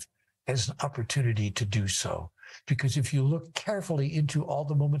life as an opportunity to do so. Because if you look carefully into all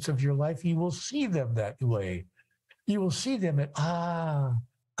the moments of your life, you will see them that way. You will see them at,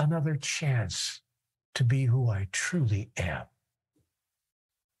 another chance to be who I truly am.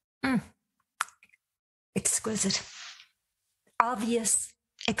 Exquisite. Obvious,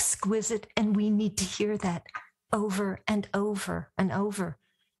 exquisite, and we need to hear that over and over and over.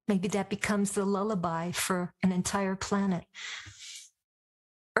 Maybe that becomes the lullaby for an entire planet.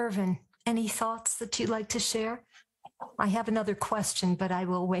 Irvin, any thoughts that you'd like to share? I have another question, but I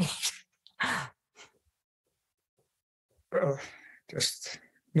will wait. Well, just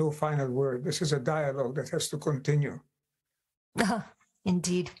no final word. This is a dialogue that has to continue.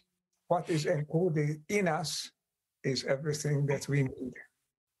 Indeed. What is encoded in us is everything that we need.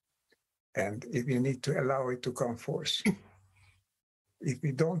 And if we need to allow it to come forth, if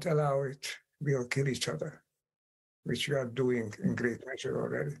we don't allow it, we'll kill each other, which we are doing in great measure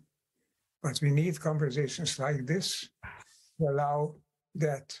already. But we need conversations like this to allow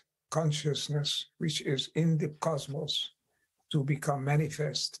that consciousness, which is in the cosmos, to become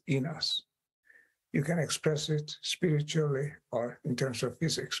manifest in us. You can express it spiritually or in terms of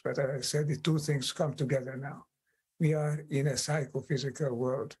physics, but as I said, the two things come together now. We are in a psychophysical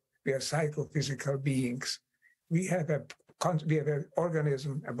world. We are psychophysical beings. We have an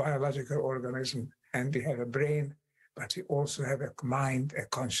organism, a biological organism, and we have a brain, but we also have a mind, a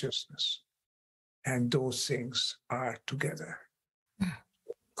consciousness. And those things are together.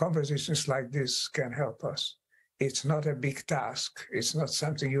 Conversations like this can help us. It's not a big task. It's not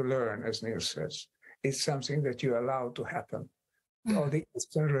something you learn, as Neale says. It's something that you allow to happen. All the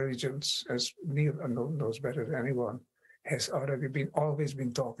Eastern religions, as Neale knows better than anyone, has always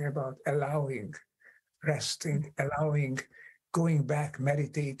been talking about allowing, resting, allowing, going back,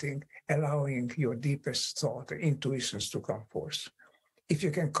 meditating, allowing your deepest thought, the intuitions to come forth. If you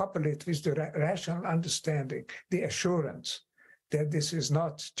can couple it with the rational understanding, the assurance that this is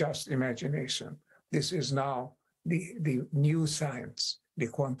not just imagination, this is now the new science, the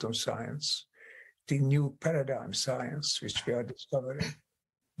quantum science, the new paradigm science, which we are discovering,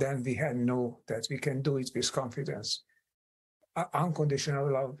 then we know that we can do it with confidence. Unconditional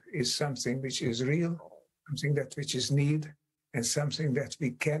love is something which is real, something which is need, and something that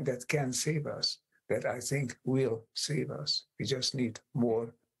can save us, that I think will save us. We just need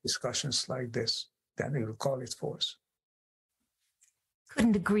more discussions like this, then we will call it forth.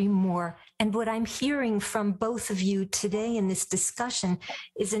 Couldn't agree more. And what I'm hearing from both of you today in this discussion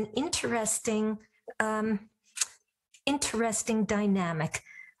is an interesting dynamic.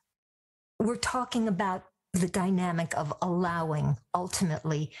 We're talking about the dynamic of allowing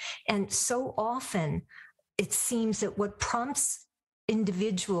ultimately. And so often it seems that what prompts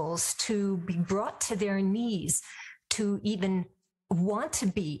individuals to be brought to their knees, to even want to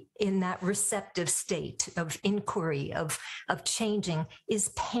be in that receptive state of inquiry, of changing, is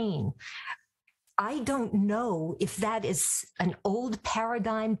pain. I don't know if that is an old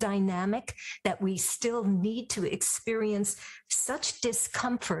paradigm dynamic that we still need to experience such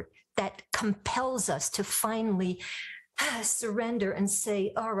discomfort that compels us to finally surrender and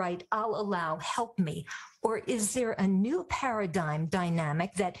say, all right, I'll allow, help me. Or is there a new paradigm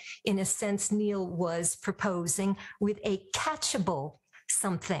dynamic that, in a sense, Neale was proposing with a catchable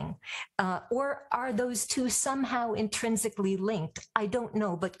something? Or are those two somehow intrinsically linked? I don't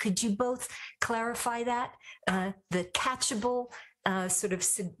know, but could you both clarify that? The catchable sort of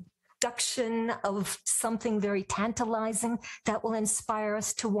seduction of something very tantalizing that will inspire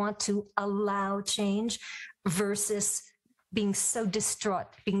us to want to allow change versus being so distraught,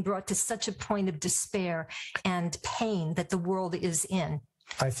 being brought to such a point of despair and pain that the world is in.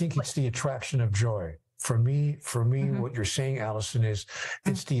 I think it's the attraction of joy. For me, what you're saying, Allison, is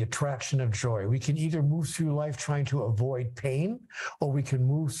it's the attraction of joy. We can either move through life trying to avoid pain, or we can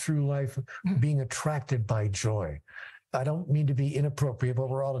move through life being attracted by joy. I don't mean to be inappropriate, but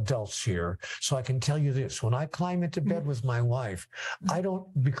we're all adults here. So I can tell you this: when I climb into bed with my wife, I don't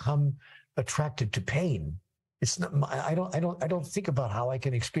become attracted to pain. It's not. I don't think about how I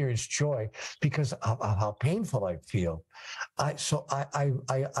can experience joy because of how painful I feel. I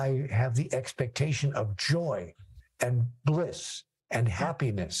have the expectation of joy and bliss and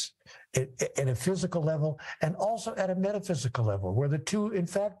happiness at a physical level and also at a metaphysical level, where the two, in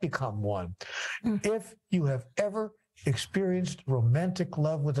fact, become one. If you have ever experienced romantic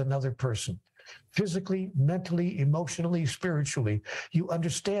love with another person, physically, mentally, emotionally, spiritually, you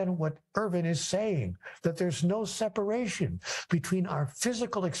understand what Irvin is saying, that there's no separation between our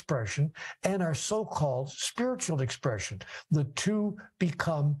physical expression and our so-called spiritual expression. The two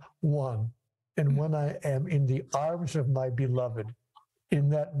become one. And when I am in the arms of my beloved, in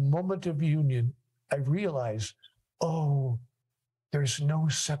that moment of union, I realize, oh, there's no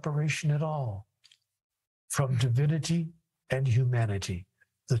separation at all from divinity and humanity.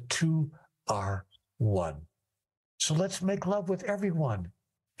 The two are one. So let's make love with everyone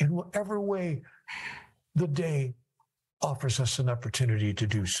in whatever way the day offers us an opportunity to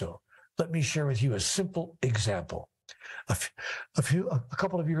do so. Let me share with you a simple example. A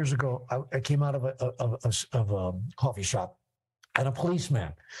couple of years ago, I came out of a coffee shop, and a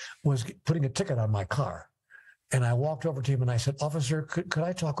policeman was putting a ticket on my car. And I walked over to him and I said, "Officer, could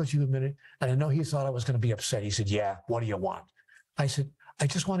I talk with you a minute?" And I know he thought I was going to be upset. He said, "Yeah, what do you want?" I said, "I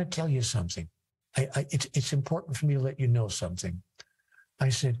just want to tell you something. It's important for me to let you know something." I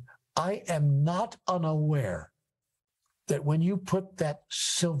said, "I am not unaware that when you put that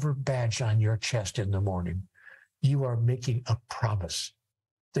silver badge on your chest in the morning, you are making a promise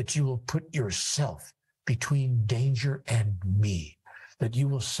that you will put yourself between danger and me, that you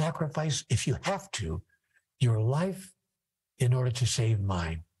will sacrifice, if you have to, your life in order to save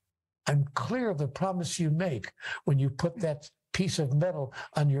mine. I'm clear of the promise you make when you put that piece of metal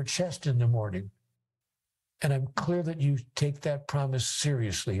on your chest in the morning. And I'm clear that you take that promise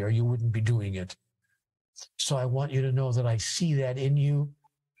seriously, or you wouldn't be doing it. So I want you to know that I see that in you,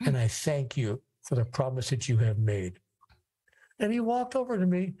 and I thank you for the promise that you have made. And he walked over to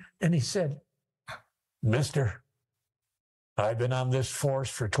me and he said, Mister, I've been on this force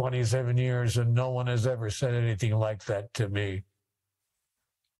for 27 years and no one has ever said anything like that to me.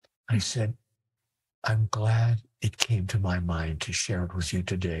 I said, I'm glad it came to my mind to share it with you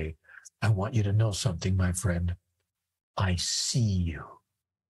today. I want you to know something, my friend. I see you.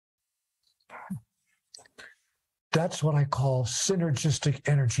 That's what I call synergistic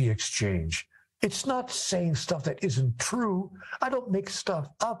energy exchange. It's not saying stuff that isn't true. I don't make stuff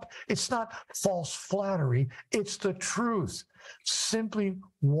up. It's not false flattery. It's the truth. Simply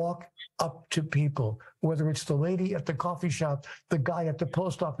walk up to people, whether it's the lady at the coffee shop, the guy at the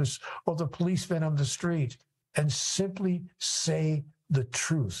post office, or the policeman on the street, and simply say the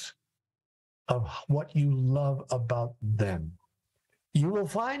truth of what you love about them. You will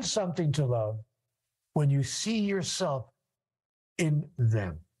find something to love when you see yourself in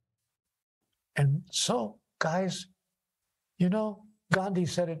them. And so, guys, you know, Gandhi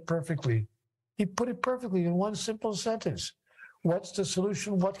said it perfectly. He put it perfectly in one simple sentence. What's the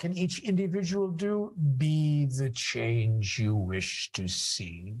solution? What can each individual do? Be the change you wish to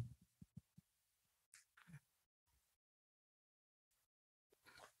see.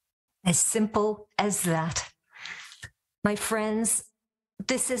 As simple as that. My friends,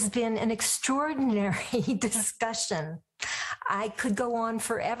 this has been an extraordinary discussion. I could go on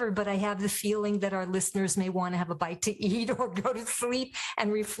forever, but I have the feeling that our listeners may want to have a bite to eat or go to sleep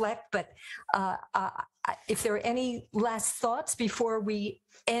and reflect. But if there are any last thoughts before we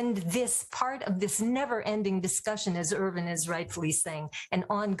end this part of this never-ending discussion, as Irvin is rightfully saying, an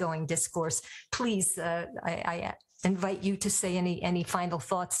ongoing discourse, please, I invite you to say any final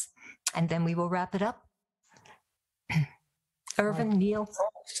thoughts, and then we will wrap it up. Irvin, Neale?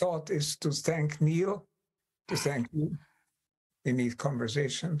 Thought is to thank Neale, to thank you. We need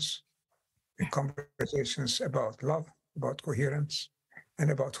conversations about love, about coherence,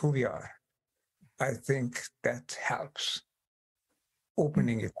 and about who we are. I think that helps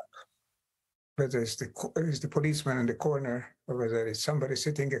opening it up. Whether it's the policeman in the corner, or whether it's somebody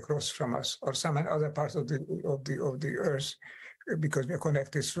sitting across from us, or some other part of the earth, because we are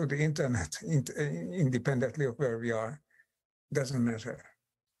connected through the internet, independently of where we are, doesn't matter.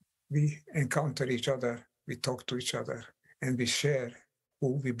 We encounter each other, we talk to each other, and we share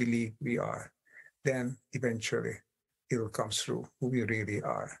who we believe we are. Then eventually it will come through who we really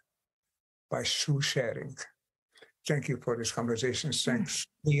are by true sharing. Thank you for this conversation. Thanks,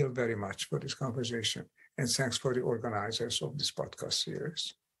 Neale, very much for this conversation. And thanks for the organizers of this podcast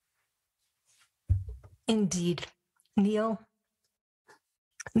series. Indeed. Neale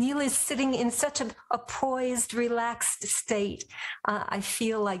is sitting in such a poised, relaxed state. I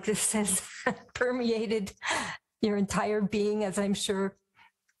feel like this has permeated your entire being, as I'm sure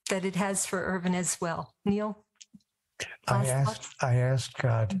that it has for Irvin as well. Neale? I asked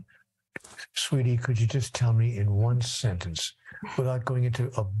God, sweetie, could you just tell me in one sentence, without going into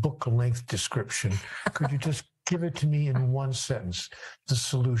a book-length description, could you just give it to me in one sentence, the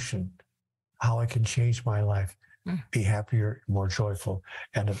solution, how I can change my life, be happier, more joyful,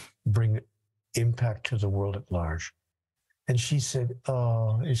 and bring impact to the world at large? And she said,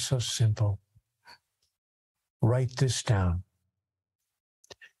 oh, it's so simple. Write this down.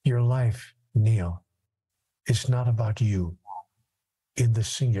 Your life, Neale, is not about you in the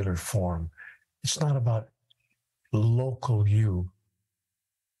singular form. It's not about local you.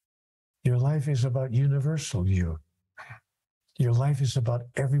 Your life is about universal you. Your life is about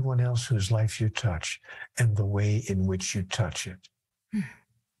everyone else whose life you touch and the way in which you touch it.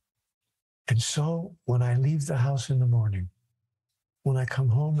 And so when I leave the house in the morning, when I come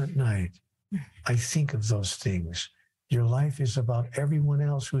home at night, I think of those things. Your life is about everyone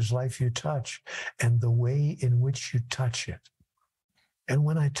else whose life you touch and the way in which you touch it. And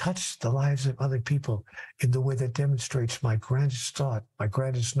when I touch the lives of other people in the way that demonstrates my grandest thought, my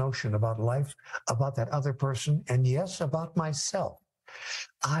grandest notion about life, about that other person, and yes, about myself,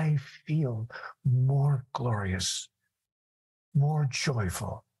 I feel more glorious, more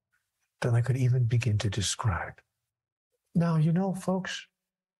joyful than I could even begin to describe. Now, you know, folks,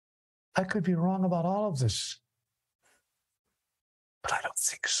 I could be wrong about all of this. but I don't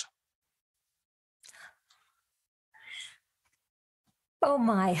think so. Oh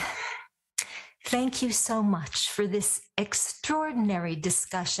my. Thank you so much for this extraordinary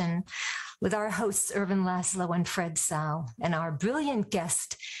discussion with our hosts, Irvin Laszlo and Fred Tsao, and our brilliant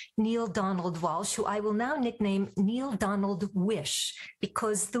guest, Neale Donald Walsch, who I will now nickname Neale Donald Wish,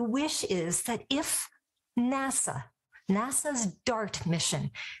 because the wish is that if NASA's DART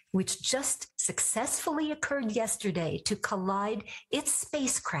mission, which just successfully occurred yesterday to collide its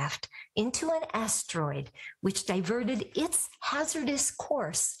spacecraft into an asteroid, which diverted its hazardous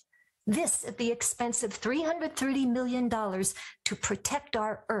course, this at the expense of $330 million to protect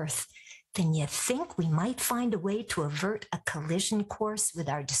our Earth, then you think we might find a way to avert a collision course with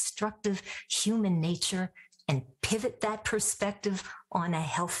our destructive human nature and pivot that perspective on a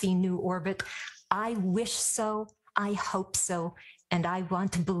healthy new orbit? I wish so, I hope so, and I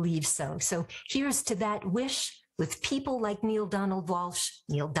want to believe so. So here's to that wish with people like Neale Donald Walsch,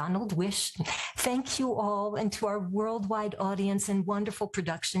 Neale Donald Wish. Thank you all, and to our worldwide audience and wonderful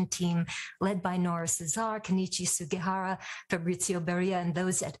production team led by Nora Cesar, Kenichi Sugihara, Fabrizio Beria, and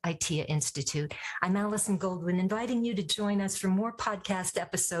those at ITEA Institute. I'm Allison Goldwyn, inviting you to join us for more podcast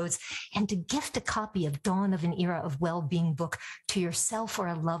episodes and to gift a copy of Dawn of an Era of Well-Being book to yourself or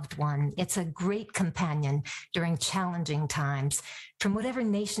a loved one. It's a great companion during challenging times. From whatever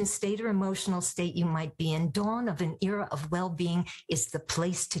nation state or emotional state you might be in, Dawn of an Era of Well-Being is the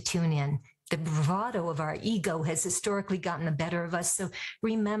place to tune in. The bravado of our ego has historically gotten the better of us. So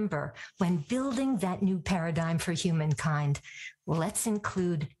remember, when building that new paradigm for humankind, let's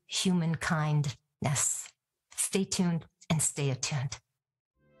include humankindness. Stay tuned and stay attuned.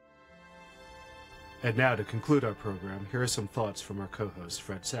 And now, to conclude our program, here are some thoughts from our co-host,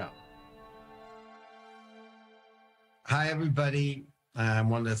 Fred Tsao. Hi, everybody. I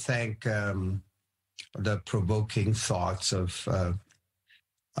want to thank the provoking thoughts of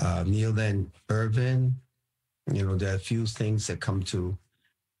Neale and Irvin. You know, there are a few things that come to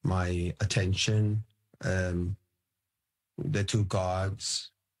my attention. The two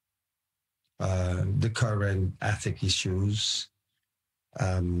gods, the current ethic issues,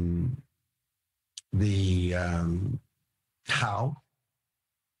 the how.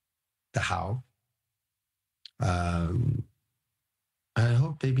 I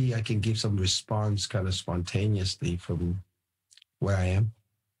hope maybe I can give some response kind of spontaneously from where I am.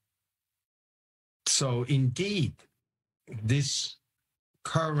 So indeed, this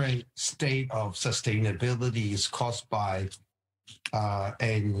current state of sustainability is caused by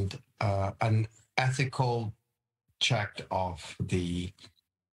an ethical check of the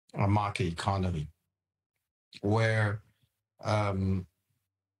market economy, where the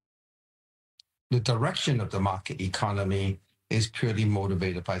direction of the market economy is purely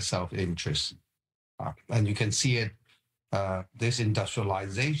motivated by self-interest. And you can see it, this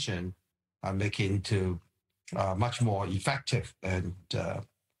industrialization making to much more effective and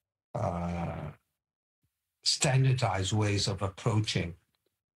standardized ways of approaching.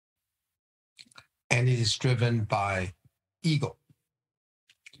 And it is driven by ego.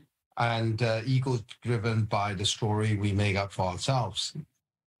 And ego is driven by the story we make up for ourselves,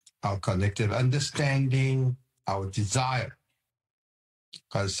 our collective understanding, our desire.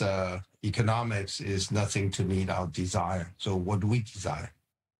 Because economics is nothing to meet our desire. So what do we desire?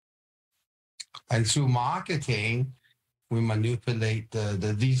 And through marketing, we manipulate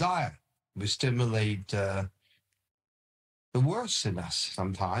the desire. We stimulate the worst in us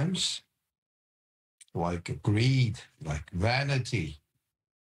sometimes, like greed, like vanity,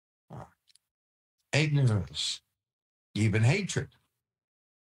 ignorance, even hatred.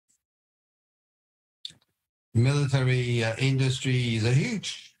 Military industry is a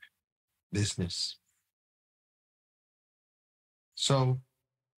huge business. So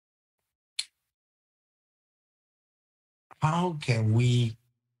how can we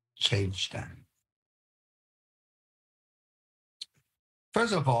change that?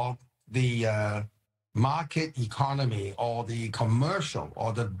 First of all, the market economy or the commercial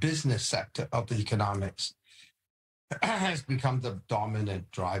or the business sector of the economics has become the dominant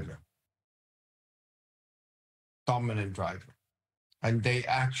driver. And they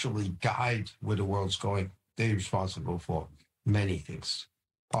actually guide where the world's going. They're responsible for many things: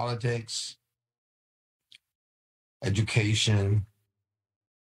 politics, education,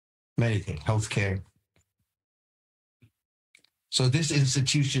 many things, healthcare. So this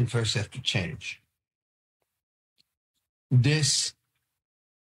institution first has to change. This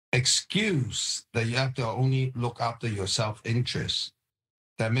excuse that you have to only look after your self-interest,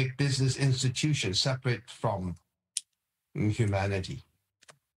 that make business institutions separate from humanity.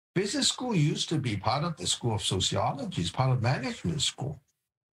 Business school used to be part of the School of Sociology, it's part of management school.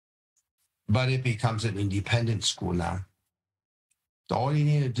 But it becomes an independent school now. All you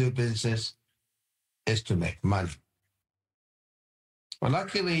need to do business is to make money. Well,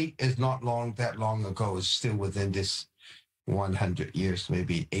 luckily, it's not that long ago. It's still within this 100 years,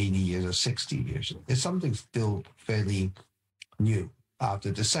 maybe 80 years or 60 years. It's something still fairly new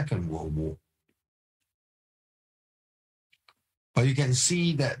after the Second World War. But you can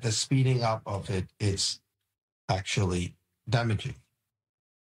see that the speeding up of it is actually damaging.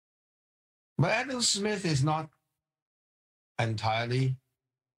 But Adam Smith is not entirely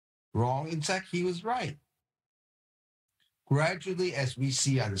wrong. In fact, he was right. Gradually, as we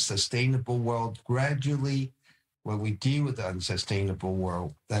see unsustainable world, gradually, when we deal with the unsustainable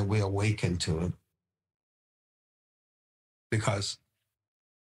world, then we awaken to it. Because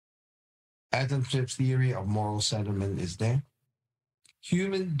Adam Smith's theory of moral sentiment is there.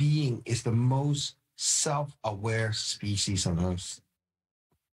 Human being is the most self-aware species on earth.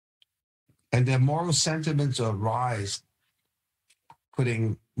 And their moral sentiments arise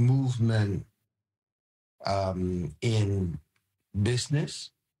putting movement in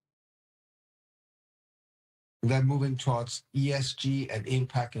business. They're moving towards ESG and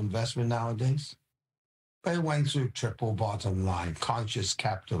impact investment nowadays. But it went through triple bottom line, conscious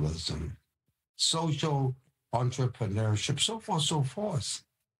capitalism, social entrepreneurship, so forth.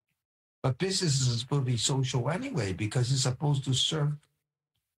 But business is supposed to be social anyway because it's supposed to serve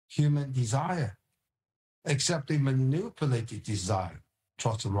human desire, except they manipulate the desire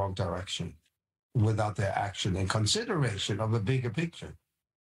towards the wrong direction without their action and consideration of a bigger picture.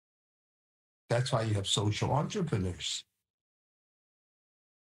 That's why you have social entrepreneurs.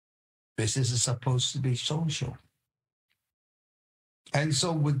 Business is supposed to be social. And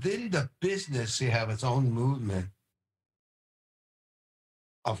so within the business, you have its own movement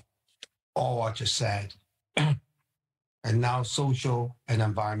of all what you said. And now social and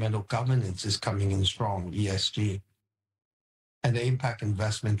environmental governance is coming in strong, ESG. And the impact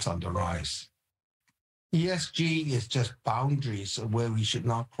investments on the rise. ESG is just boundaries where we should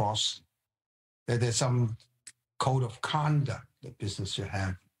not cross. That there's some code of conduct that business should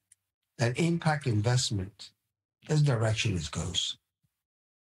have. And impact investment, this direction it goes.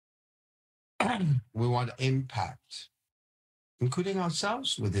 We want to impact, including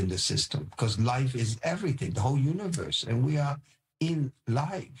ourselves within the system, because life is everything, the whole universe, and we are in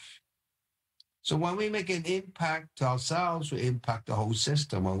life. So when we make an impact to ourselves, we impact the whole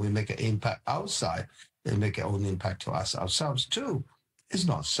system. When we make an impact outside, they make our own impact to us ourselves too. It's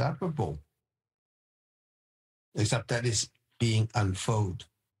not separable, except that is being unfolded.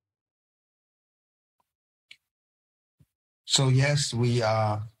 So yes, we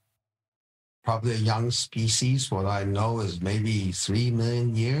are probably a young species. What I know is maybe 3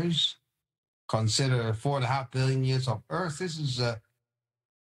 million years. Consider 4.5 billion years of Earth. This is a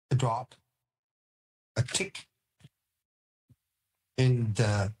drop, a tick in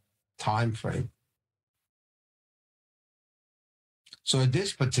the time frame. So at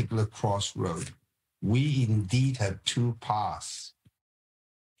this particular crossroad, we indeed have two paths.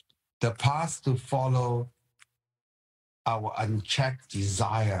 The path to follow our unchecked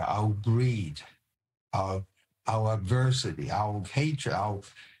desire, our greed, our adversity, our hatred, our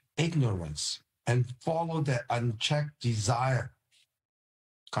ignorance, and follow that unchecked desire.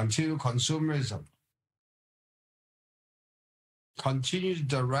 Continue consumerism. Continue the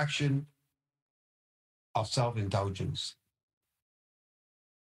direction of self-indulgence.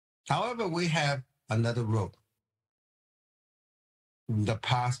 However, we have another road. The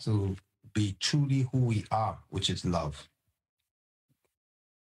path to be truly who we are, which is love.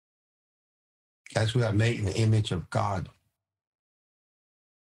 As we are made in the image of God.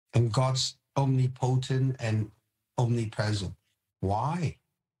 And God's omnipotent and omnipresent. Why?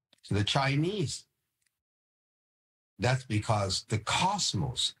 To the Chinese, that's because the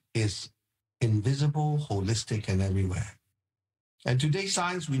cosmos is invisible, holistic, and everywhere. And today's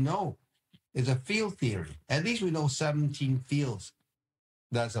science, we know, is a field theory. At least we know 17 fields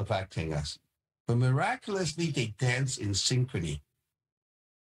that's affecting us. But miraculously, they dance in synchrony.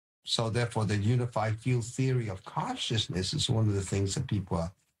 So therefore, the unified field theory of consciousness is one of the things that people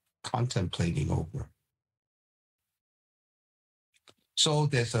are contemplating over. So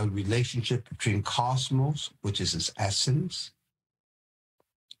there's a relationship between cosmos, which is its essence,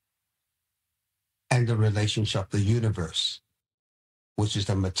 and the relationship of the universe, which is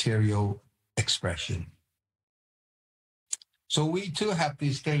the material expression. So we too have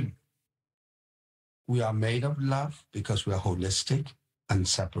this thing. We are made of love because we are holistic,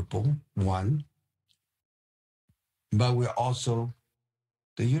 inseparable, one. But we're also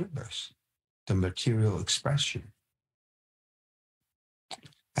the universe, the material expression.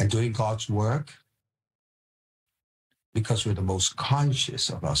 And doing God's work, because we're the most conscious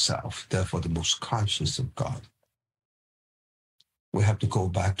of ourselves, therefore the most conscious of God, we have to go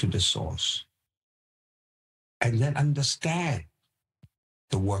back to the source and then understand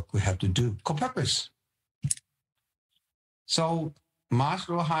the work we have to do, purpose. So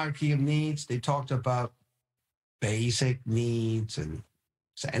Maslow's hierarchy of needs, they talked about basic needs and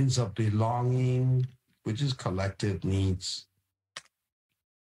sense of belonging, which is collective needs,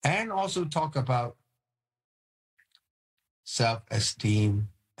 and also talk about self-esteem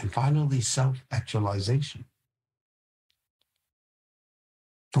and finally self-actualization.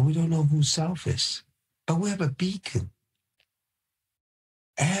 But we don't know who self is, but we have a beacon.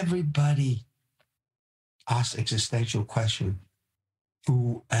 Everybody asks existential question,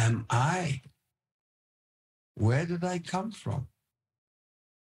 who am I? Where did I come from?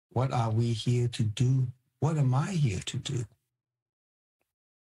 What are we here to do? What am I here to do?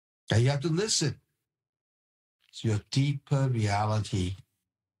 And you have to listen to your deeper reality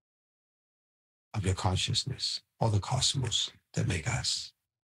of your consciousness or the cosmos that make us.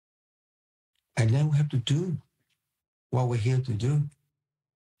 And then we have to do what we're here to do.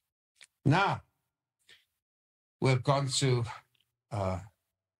 Now, we've gone through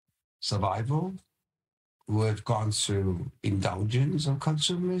survival. We've gone through indulgence of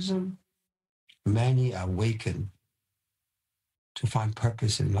consumerism. Many are awakened to find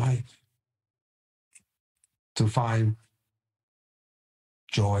purpose in life, to find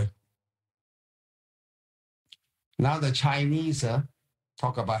joy. Now the Chinese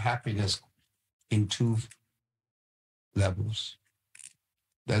talk about happiness in two levels.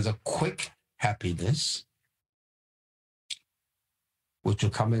 There's a quick happiness, which will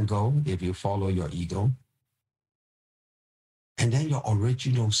come and go if you follow your ego. And then your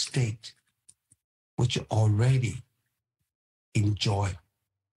original state, which you already enjoy.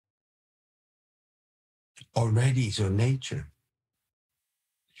 Already is your nature.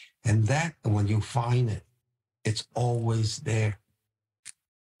 And that, when you find it, it's always there.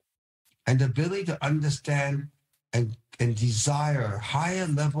 And the ability to understand and desire a higher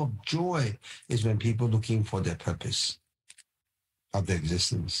level of joy is when people are looking for their purpose of their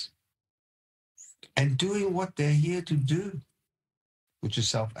existence and doing what they're here to do, which is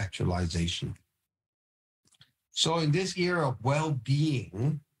self-actualization. So in this era of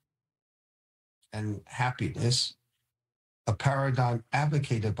well-being and happiness, a paradigm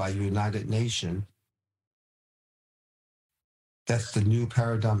advocated by the United Nations, that's the new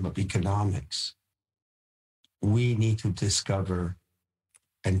paradigm of economics. We need to discover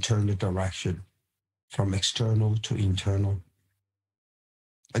and turn the direction from external to internal.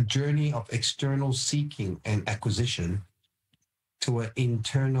 A journey of external seeking and acquisition to an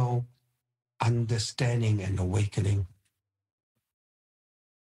internal understanding and awakening,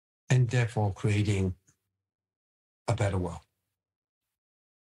 and therefore creating a better world.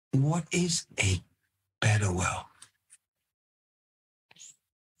 What is a better world?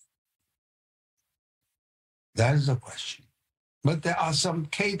 That is the question. But there are some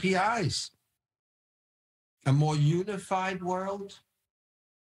KPIs. A more unified world,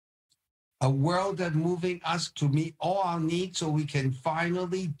 a world that's moving us to meet all our needs so we can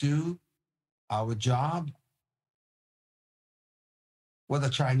finally do our job. What the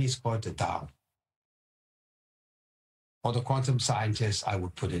Chinese call it the Tao. Or the quantum scientists, I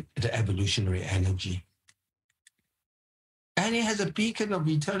would put it, the evolutionary energy. And it has a beacon of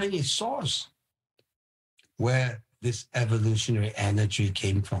returning its source, where this evolutionary energy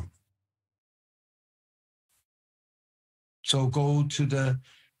came from. So go to the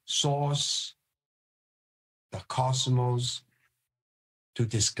source, the cosmos, to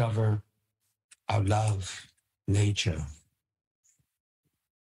discover our love, nature,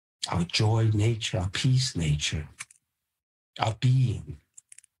 our joy, nature, our peace, nature, our being.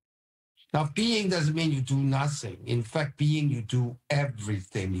 Now, being doesn't mean you do nothing. In fact, being, you do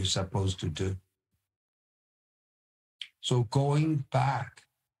everything you're supposed to do. So going back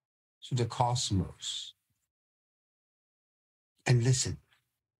to the cosmos and listen,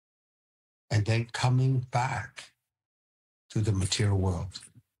 and then coming back to the material world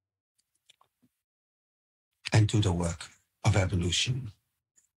and do the work of evolution,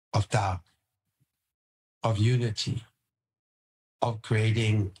 of Tao, of unity, of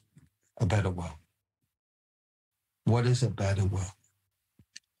creating a better world. What is a better world?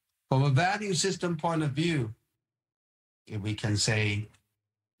 From a value system point of view, if we can say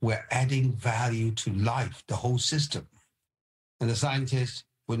we're adding value to life, the whole system. And the scientists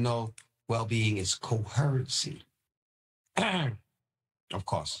would know well-being is coherency. Of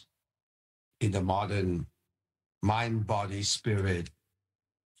course, in the modern mind, body, spirit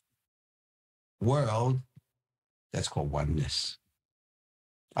world, that's called oneness,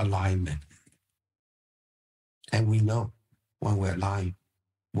 alignment. And we know when we're aligned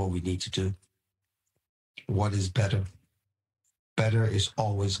what we need to do. What is better? Better is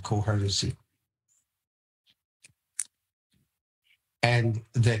always coherency. And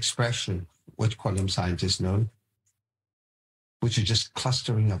the expression, which quantum scientists know, which is just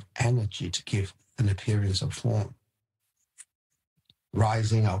clustering of energy to give an appearance of form.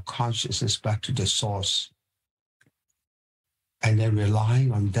 Rising our consciousness back to the source. And then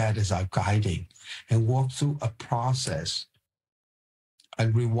relying on that as our guiding and walk through a process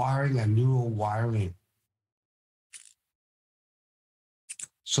and rewiring and neural wiring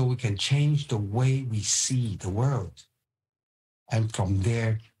so we can change the way we see the world. And from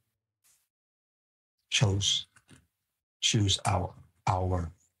there, choose our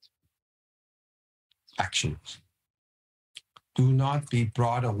actions. Do not be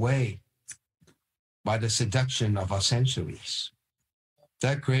brought away by the seduction of our sensories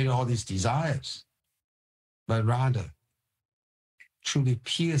that create all these desires, but rather truly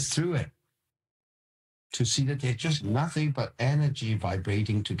pierce through it to see that they're just nothing but energy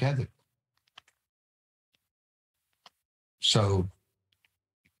vibrating together. So,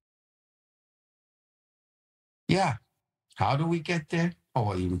 yeah, how do we get there?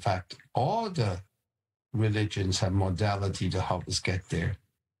 Oh, in fact, all the religions have modality to help us get there.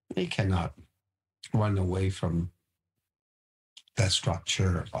 They cannot run away from that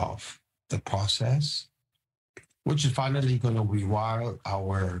structure of the process, which is finally going to rewire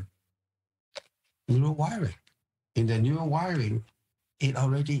our neural wiring. In the neural wiring, it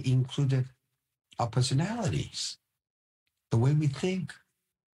already included our personalities, the way we think,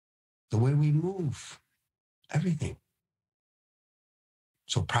 the way we move, everything.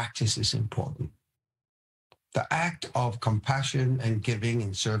 So practice is important. The act of compassion and giving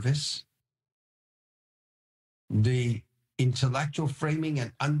in service, the intellectual framing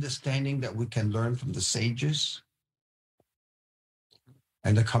and understanding that we can learn from the sages,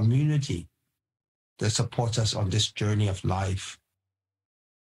 and the community that supports us on this journey of life.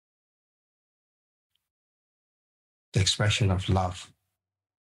 The expression of love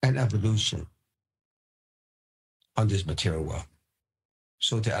and evolution on this material world.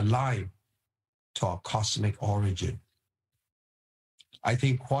 So they align to our cosmic origin. I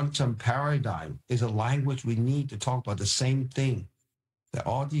think quantum paradigm is a language we need to talk about the same thing that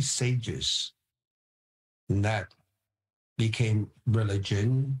all these sages that became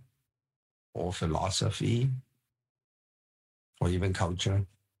religion or philosophy or even culture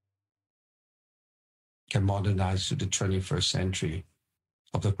can modernize to the 21st century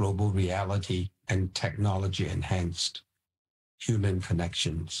of the global reality and technology enhanced human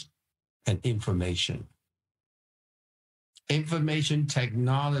connections and information. Information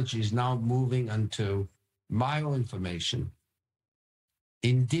technology is now moving into bioinformation.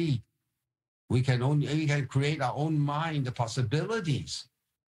 Indeed, we can create our own mind, the possibilities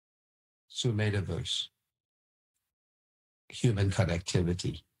through metaverse, human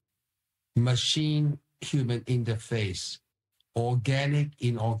connectivity, machine-human interface, organic,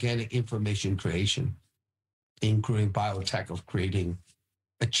 inorganic information creation, including biotech of creating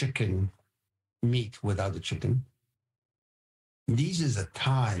a chicken meat without the chicken. This is a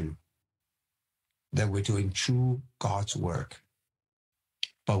time that we're doing true God's work.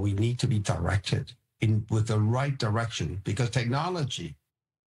 But we need to be directed with the right direction, because technology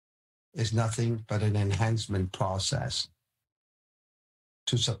is nothing but an enhancement process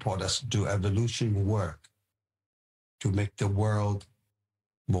to support us do evolution work, to make the world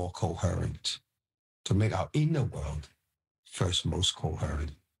more coherent, to make our inner world first most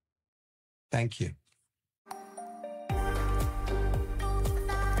coherent. Thank you.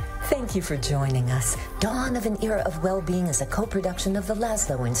 Thank you for joining us. Dawn of an Era of Wellbeing is a co-production of the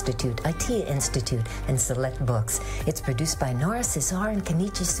Laszlo Institute, ITEA Institute, and Select Books. It's produced by Nora Cesar and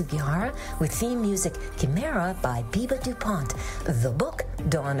Kenichi Sugihara, with theme music Chimera by Biba DuPont. The book,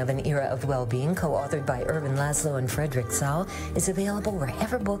 Dawn of an Era of Wellbeing, co-authored by Irvin Laszlo and Frederick Tsao, is available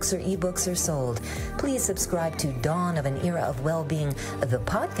wherever books or ebooks are sold. Please subscribe to Dawn of an Era of Wellbeing, the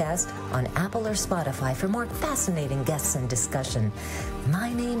podcast, on Apple or Spotify for more fascinating guests and discussion.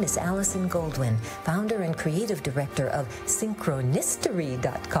 My name is Allison Goldwyn, founder and creative director of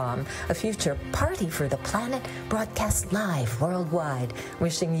Synchronistery.com, a future party for the planet broadcast live worldwide.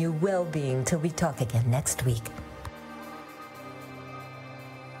 Wishing you well-being till we talk again next week.